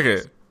fighting, fuck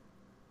it.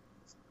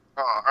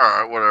 Oh,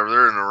 all right, whatever.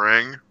 They're in the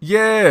ring.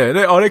 Yeah,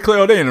 they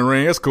in the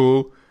ring. That's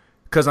cool.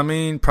 Because I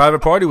mean, Private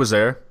Party was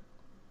there,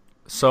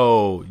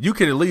 so you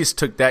could at least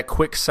took that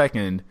quick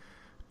second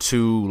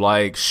to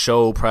like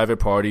show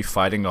Private Party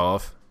fighting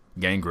off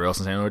Gangrel and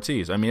Santana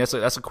Ortiz. I mean,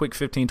 that's a quick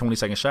 15,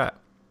 20-second shot.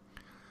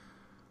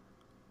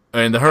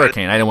 And the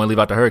Hurricane. I didn't want to leave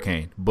out the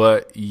Hurricane,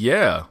 but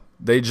yeah,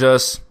 they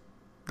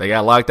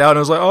got locked out and it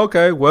was like,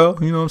 okay, well,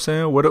 you know what I'm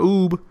saying? What a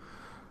oob.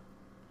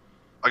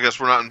 I guess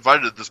we're not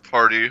invited to this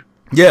party.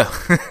 Yeah.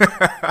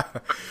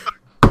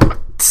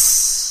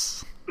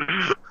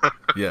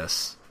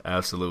 Yes,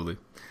 absolutely.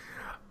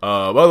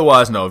 But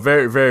otherwise, no,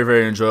 very, very,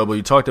 very enjoyable.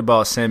 You talked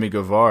about Sammy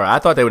Guevara. I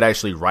thought they would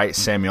actually write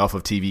Sammy off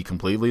of TV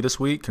completely this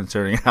week,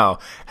 considering how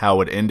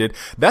it ended.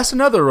 That's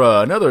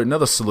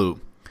another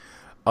salute.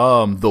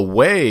 The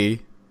way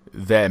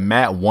that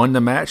Matt won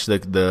the match,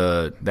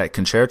 that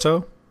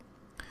concerto,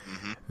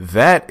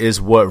 that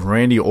is what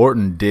Randy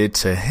Orton did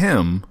to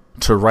him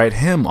to write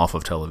him off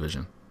of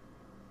television.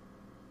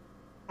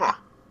 Huh.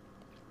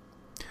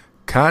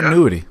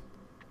 Continuity.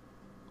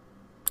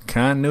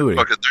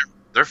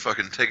 They're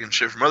fucking taking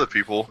shit from other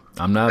people.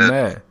 I'm not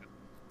mad.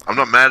 I'm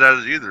not mad at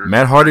it either.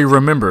 Matt Hardy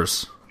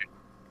remembers.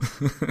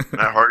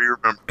 Matt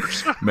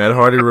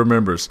Hardy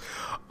remembers.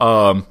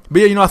 But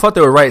yeah, I thought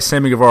they would write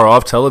Sammy Guevara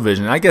off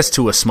television. I guess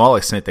to a small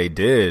extent they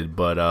did,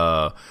 but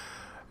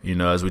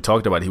as we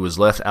talked about, he was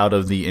left out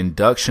of the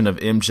induction of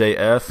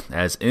MJF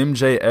as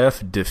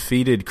MJF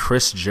defeated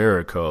Chris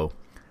Jericho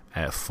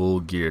at Full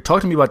Gear.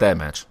 Talk to me about that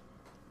match.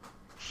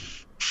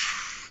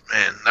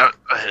 Man,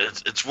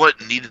 it's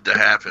what needed to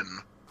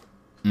happen.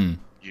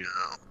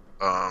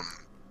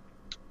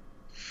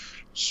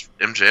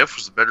 MJF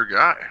was the better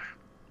guy.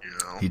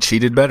 He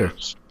cheated better.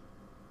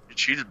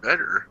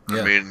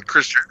 Yeah. I mean,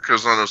 Chris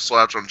Jericho's not a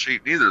slouch on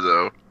cheat neither,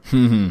 though.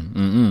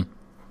 No.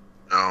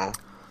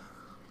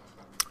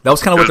 That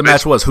was kind of what the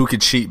match was. Who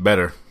could cheat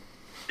better?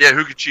 Yeah,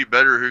 who could cheat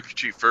better? Who could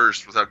cheat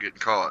first without getting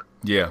caught?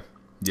 Yeah.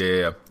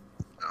 No.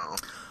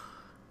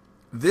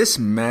 This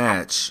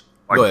match.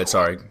 Go ahead.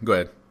 Sorry. Go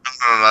ahead.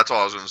 No, that's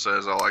all I was going to say.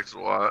 Is I liked it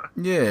a lot.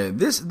 Yeah.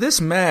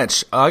 This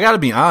match. I got to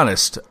be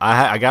honest.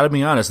 I got to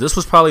be honest. This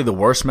was probably the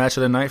worst match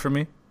of the night for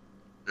me.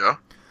 Yeah.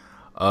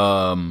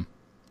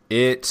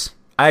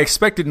 I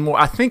expected more.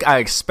 I think I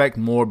expect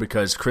more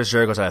because Chris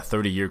Jericho's had a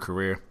 30-year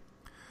career.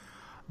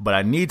 But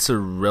I need to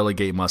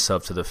relegate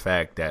myself to the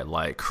fact that,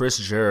 like, Chris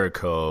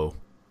Jericho,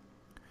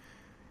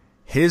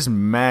 his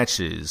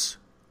matches,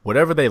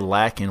 whatever they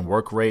lack in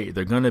work rate,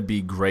 they're going to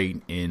be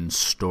great in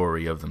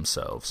story of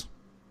themselves.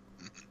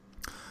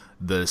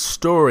 The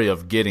story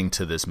of getting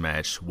to this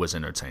match was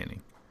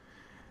entertaining.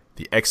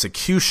 The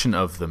execution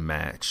of the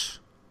match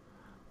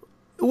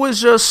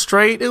was just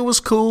straight. It was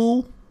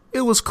cool.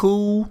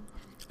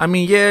 I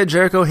mean, yeah,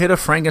 Jericho hit a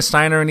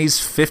Frankensteiner and he's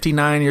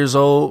 59 years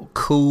old.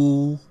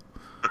 Cool.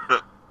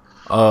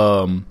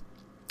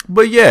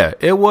 But yeah,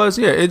 it was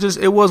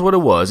what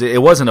it was.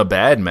 It wasn't a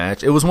bad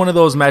match. It was one of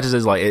those matches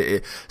that's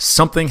like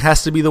something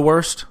has to be the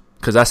worst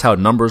because that's how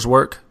numbers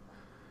work.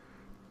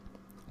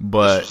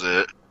 But this was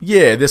it.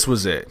 Yeah, this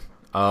was it.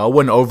 I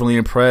wasn't overly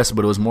impressed,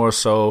 but it was more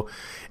so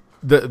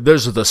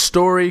there's the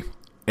story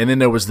and then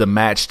there was the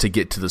match to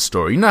get to the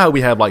story. You know how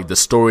we have like the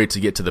story to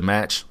get to the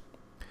match?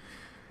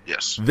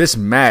 Yes. This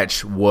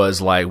match was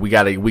like we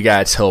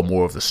gotta tell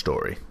more of the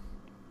story.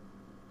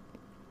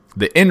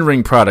 The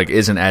in-ring product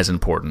isn't as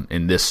important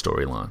in this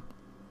storyline.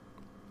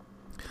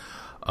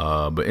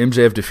 But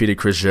MJF defeated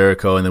Chris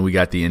Jericho, and then we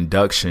got the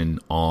induction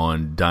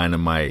on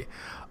Dynamite.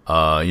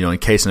 In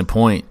case in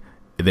point,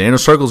 the Inner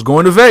Circle's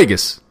going to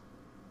Vegas.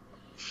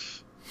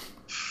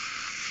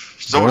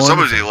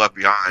 Somebody left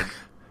behind.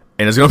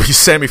 And it's going to be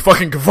Sammy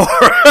fucking Guevara.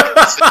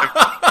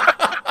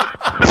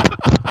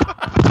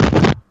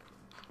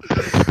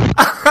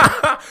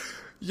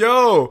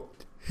 Yo,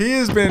 he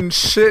has been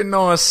shitting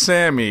on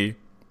Sammy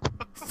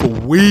for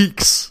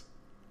weeks.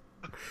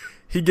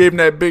 He gave him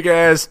that big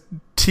ass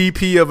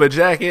TP of a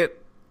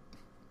jacket.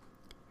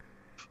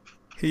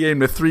 He gave him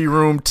the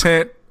 3-room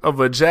tent of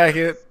a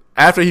jacket.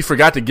 After he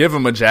forgot to give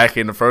him a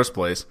jacket in the first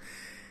place,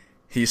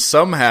 Sammy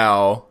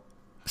somehow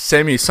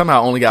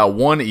only got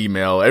one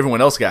email.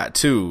 Everyone else got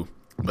two,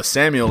 but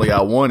Sammy only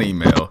got one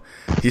email.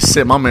 He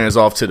sent my man's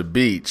off to the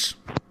beach.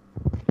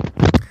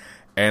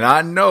 And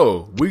I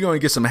know we're going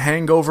to get some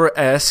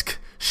hangover-esque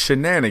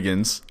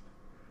shenanigans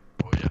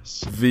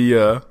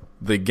via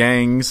the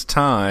gang's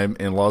time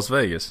in Las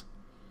Vegas.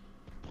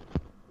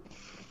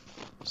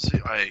 See,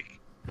 I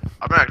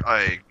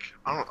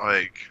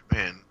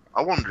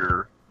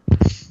wonder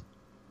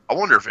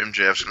if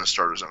MJF's going to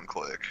start his own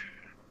clique.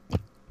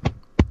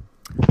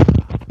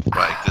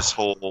 Like this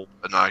whole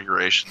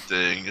inauguration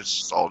thing,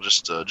 it's all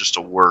just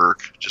a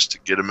work, just to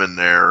get him in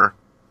there,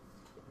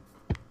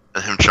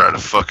 and him trying to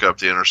fuck up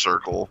the Inner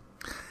Circle,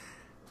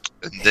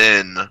 and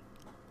then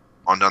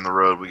on down the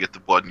road we get the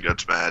blood and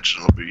guts match,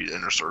 and it'll be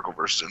Inner Circle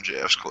versus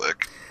MJF's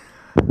clique.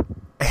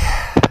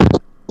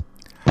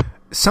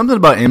 Something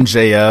about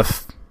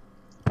MJF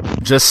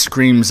just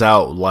screams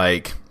out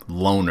like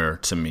loner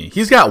to me.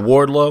 He's got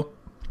Wardlow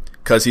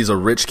because he's a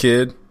rich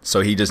kid,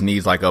 so he just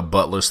needs like a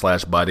butler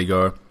 /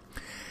 bodyguard.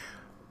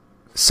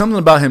 Something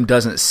about him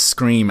doesn't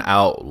scream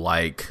out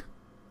like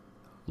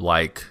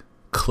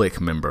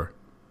clique member.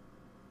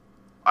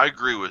 I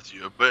agree with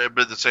you, but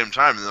at the same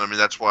time, I mean,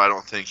 that's why I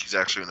don't think he's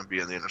actually going to be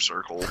in the inner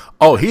circle.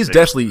 Oh, he's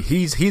definitely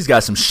he's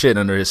got some shit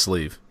under his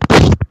sleeve.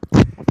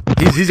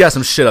 He's got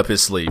some shit up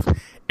his sleeve,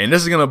 and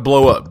this is gonna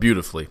blow up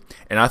beautifully.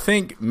 And I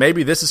think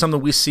maybe this is something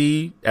we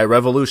see at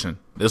Revolution.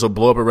 This will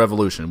blow up at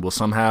Revolution. We'll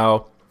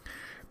somehow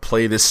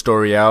play this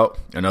story out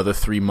another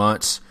 3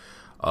 months,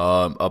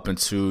 up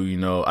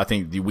into I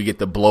think we get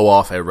the blow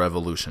off at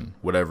Revolution,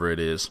 whatever it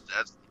is.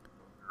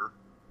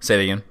 Say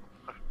it again.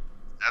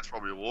 That's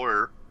probably a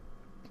lawyer.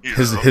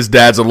 His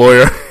dad's a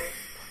lawyer.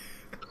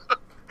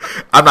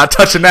 I'm not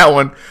touching that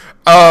one.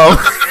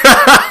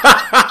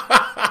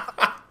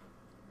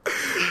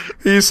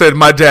 He said,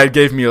 my dad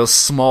gave me a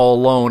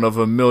small loan of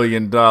 $1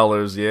 million. Yeah,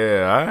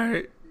 all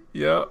right.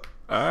 Yep,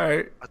 all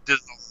right. I did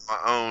it on my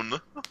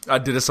own. I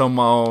did this on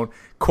my own.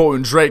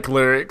 Quoting Drake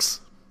lyrics.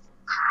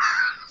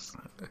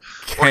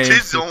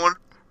 Ortiz don't want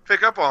to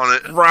pick up on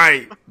it.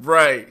 Right.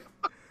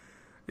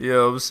 You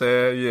know what I'm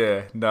saying?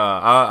 Yeah.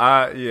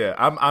 Nah,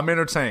 I'm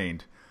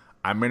entertained.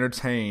 I'm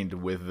entertained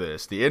with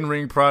this. The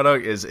in-ring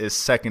product is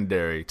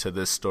secondary to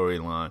this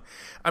storyline.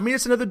 I mean,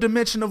 it's another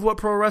dimension of what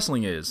pro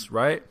wrestling is,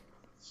 right?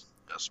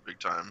 Yes, big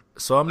time.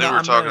 So we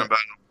were talking about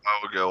it a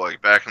while ago,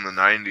 like back in the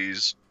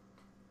 90s,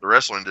 the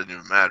wrestling didn't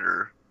even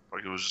matter.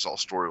 Like, it was just all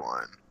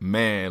storyline.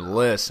 Man,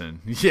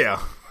 listen.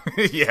 Yeah.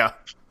 Yeah.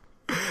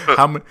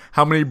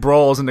 How many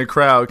brawls in the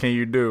crowd can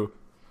you do?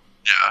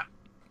 Yeah.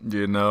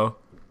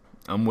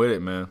 I'm with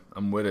it, man.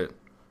 I'm with it.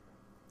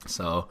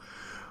 So,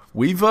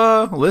 we've,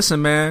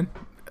 listen, man,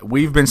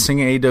 we've been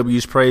singing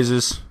AEW's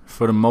praises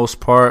for the most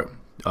part.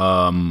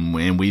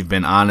 And we've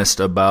been honest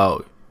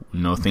about,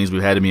 things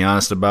we've had to be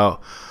honest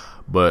about.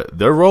 But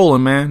they're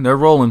rolling, man. They're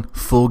rolling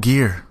full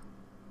gear.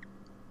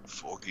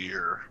 Full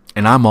gear.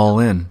 And I'm all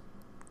in.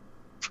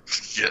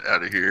 Get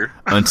out of here.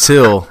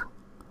 Until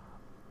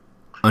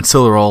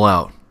they're all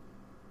out.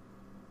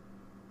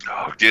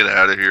 Oh, get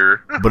out of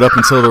here. But up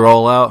until they're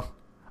all out,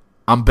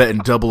 I'm betting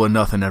double or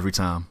nothing every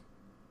time.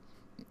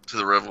 To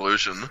the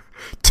Revolution.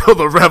 Till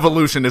the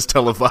Revolution is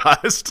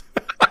televised.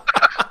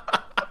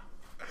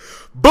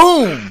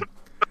 Boom!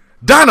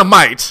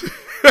 Dynamite!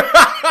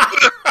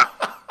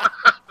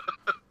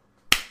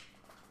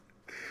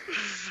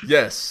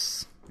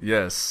 Yes.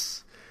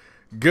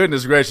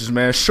 Goodness gracious,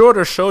 man.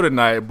 Shorter show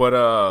tonight,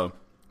 but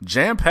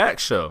jam-packed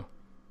show.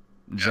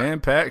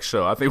 Jam-packed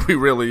show. I think we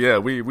really,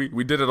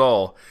 we did it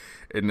all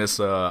in this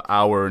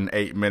hour and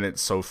 8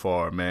 minutes so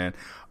far, man.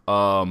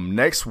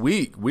 Next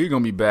week, we're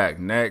going to be back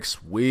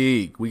next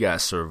week. We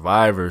got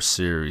Survivor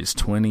Series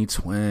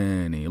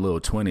 2020. A little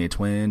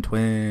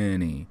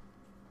 2020.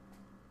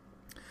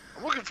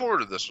 I'm looking forward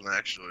to this one,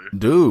 actually.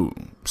 Dude,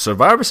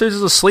 Survivor Series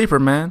is a sleeper,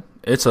 man.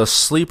 It's a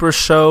sleeper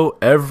show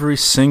every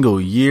single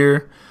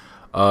year.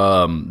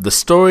 The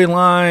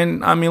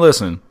storyline, I mean,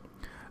 listen,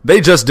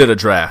 they just did a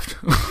draft.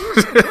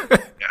 Yeah.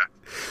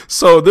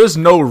 So there's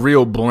no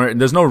real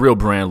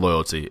brand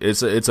loyalty.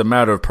 It's a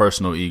matter of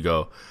personal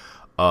ego.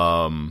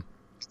 We're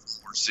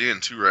seeing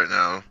two right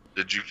now.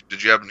 Did you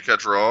happen to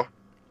catch Raw?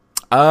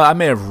 I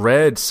may have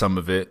read some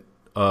of it.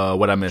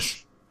 What I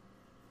missed?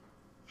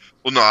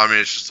 Well, no, I mean,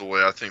 it's just the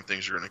way I think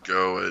things are going to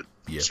go at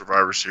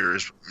Survivor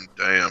Series.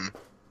 Damn.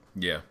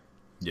 Yeah.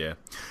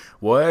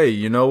 Well, hey,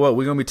 you know what?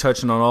 We're going to be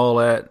touching on all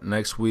that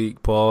next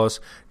week.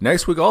 Pause.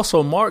 Next week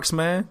also marks,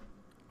 man,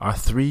 our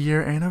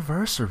 3-year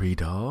anniversary,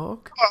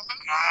 dog.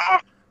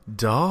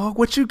 Dog,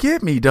 what you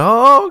get me,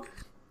 dog?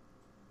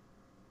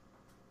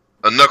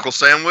 A knuckle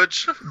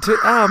sandwich?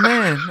 Oh,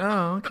 man.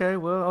 Oh, okay.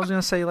 Well, I was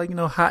going to say,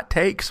 hot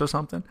takes or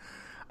something.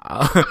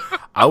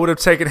 I would have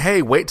taken,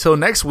 hey, wait till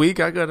next week.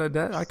 I could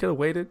have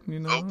waited, okay.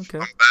 I'm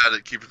bad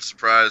at keeping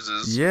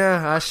surprises.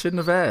 Yeah, I shouldn't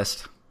have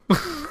asked.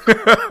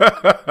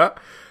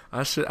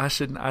 I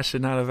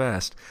should not have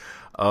asked.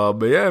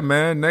 But yeah,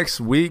 man, next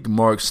week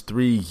marks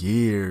 3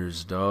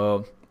 years,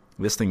 dog.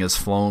 This thing has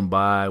flown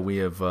by. We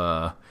have,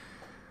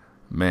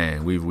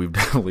 we've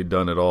definitely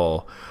done it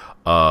all.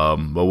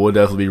 But we'll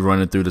definitely be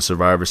running through the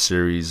Survivor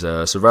Series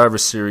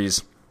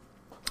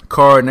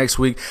card next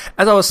week.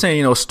 As I was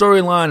saying,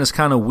 storyline is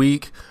kind of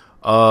weak.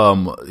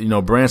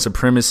 Brand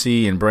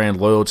supremacy and brand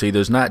loyalty.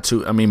 There's not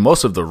too. I mean,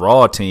 most of the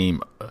Raw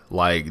team,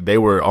 they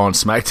were on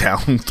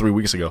SmackDown 3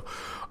 weeks ago.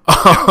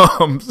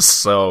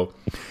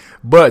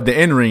 But the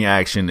in-ring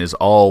action is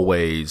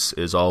always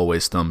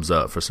thumbs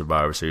up for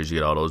Survivor Series. You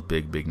get all those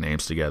big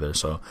names together.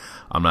 So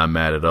I'm not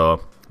mad at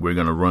all. We're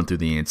gonna run through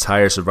the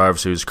entire Survivor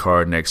Series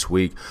card next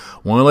week.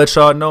 Want to let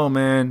y'all know,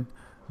 man.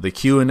 The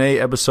Q&A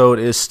episode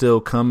is still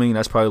coming.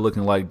 That's probably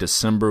looking like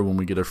December when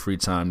we get a free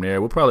time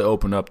there. We'll probably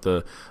open up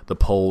the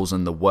polls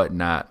and the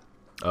whatnot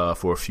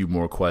for a few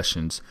more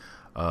questions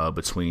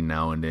between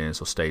now and then.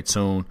 So stay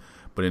tuned.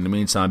 But in the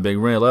meantime, Big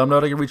Ren, let them know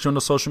they can reach you on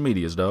the social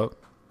medias, dog.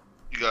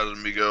 You got it,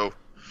 amigo.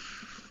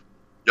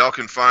 Y'all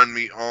can find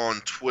me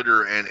on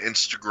Twitter and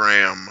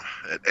Instagram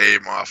at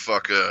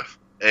A_M_AAFHUCKA.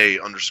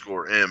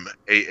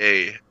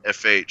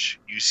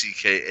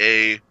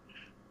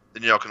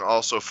 Then y'all can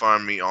also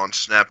find me on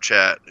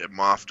Snapchat at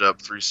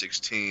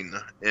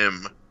MoffedUp316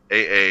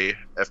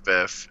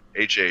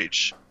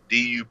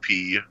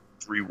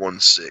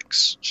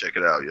 MAAFFHHDUP316. Check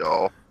it out,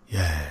 y'all.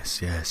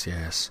 Yes.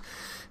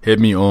 Hit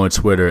me on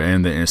Twitter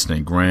and the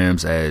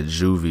Instagrams at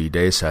Juvie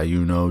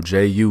Desayuno,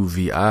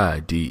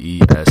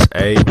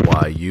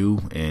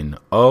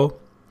 JUVIDESAYUNO.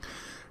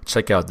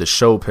 Check out the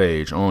show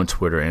page on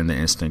Twitter and the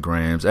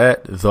Instagrams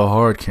at The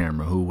Hard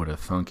Camera. Who would have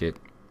thunk it?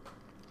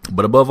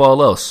 But above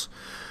all else,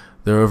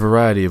 there are a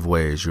variety of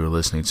ways you're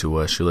listening to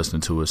us. You're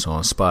listening to us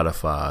on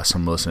Spotify.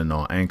 Some are listening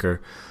on Anchor.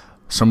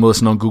 Some are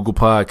listening on Google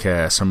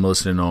Podcasts. Some are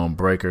listening on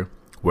Breaker.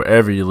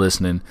 Wherever you're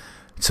listening,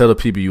 tell the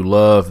people you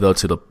love. They'll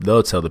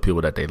tell the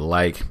people that they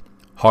like.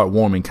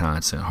 Heartwarming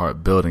content,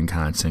 heart-building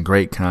content,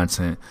 great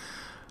content.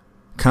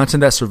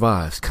 Content that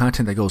survives.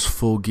 Content that goes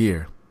full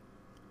gear.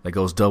 That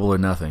goes double or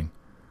nothing.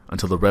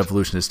 Until the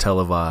revolution is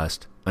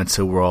televised.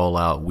 Until we're all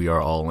out, we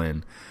are all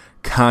in.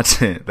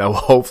 Content that will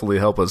hopefully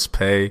help us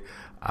pay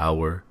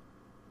our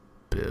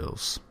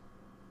bills.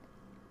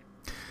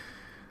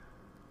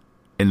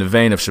 In the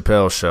vein of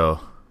Chappelle's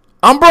show,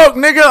 I'm broke,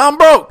 nigga, I'm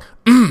broke.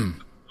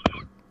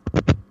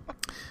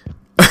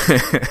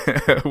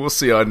 We'll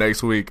see y'all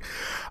next week.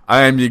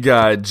 I am your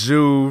guy,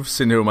 Juve,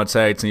 sitting here with my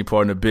tag team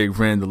partner, Big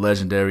Ren, the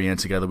legendary, and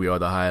together we are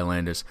the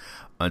Highlanders.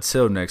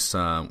 Until next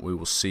time, we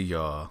will see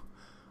y'all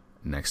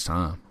next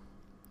time.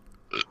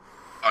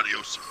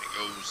 Adios,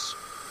 amigos.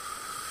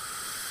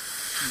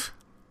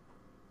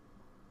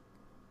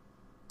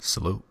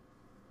 Salute.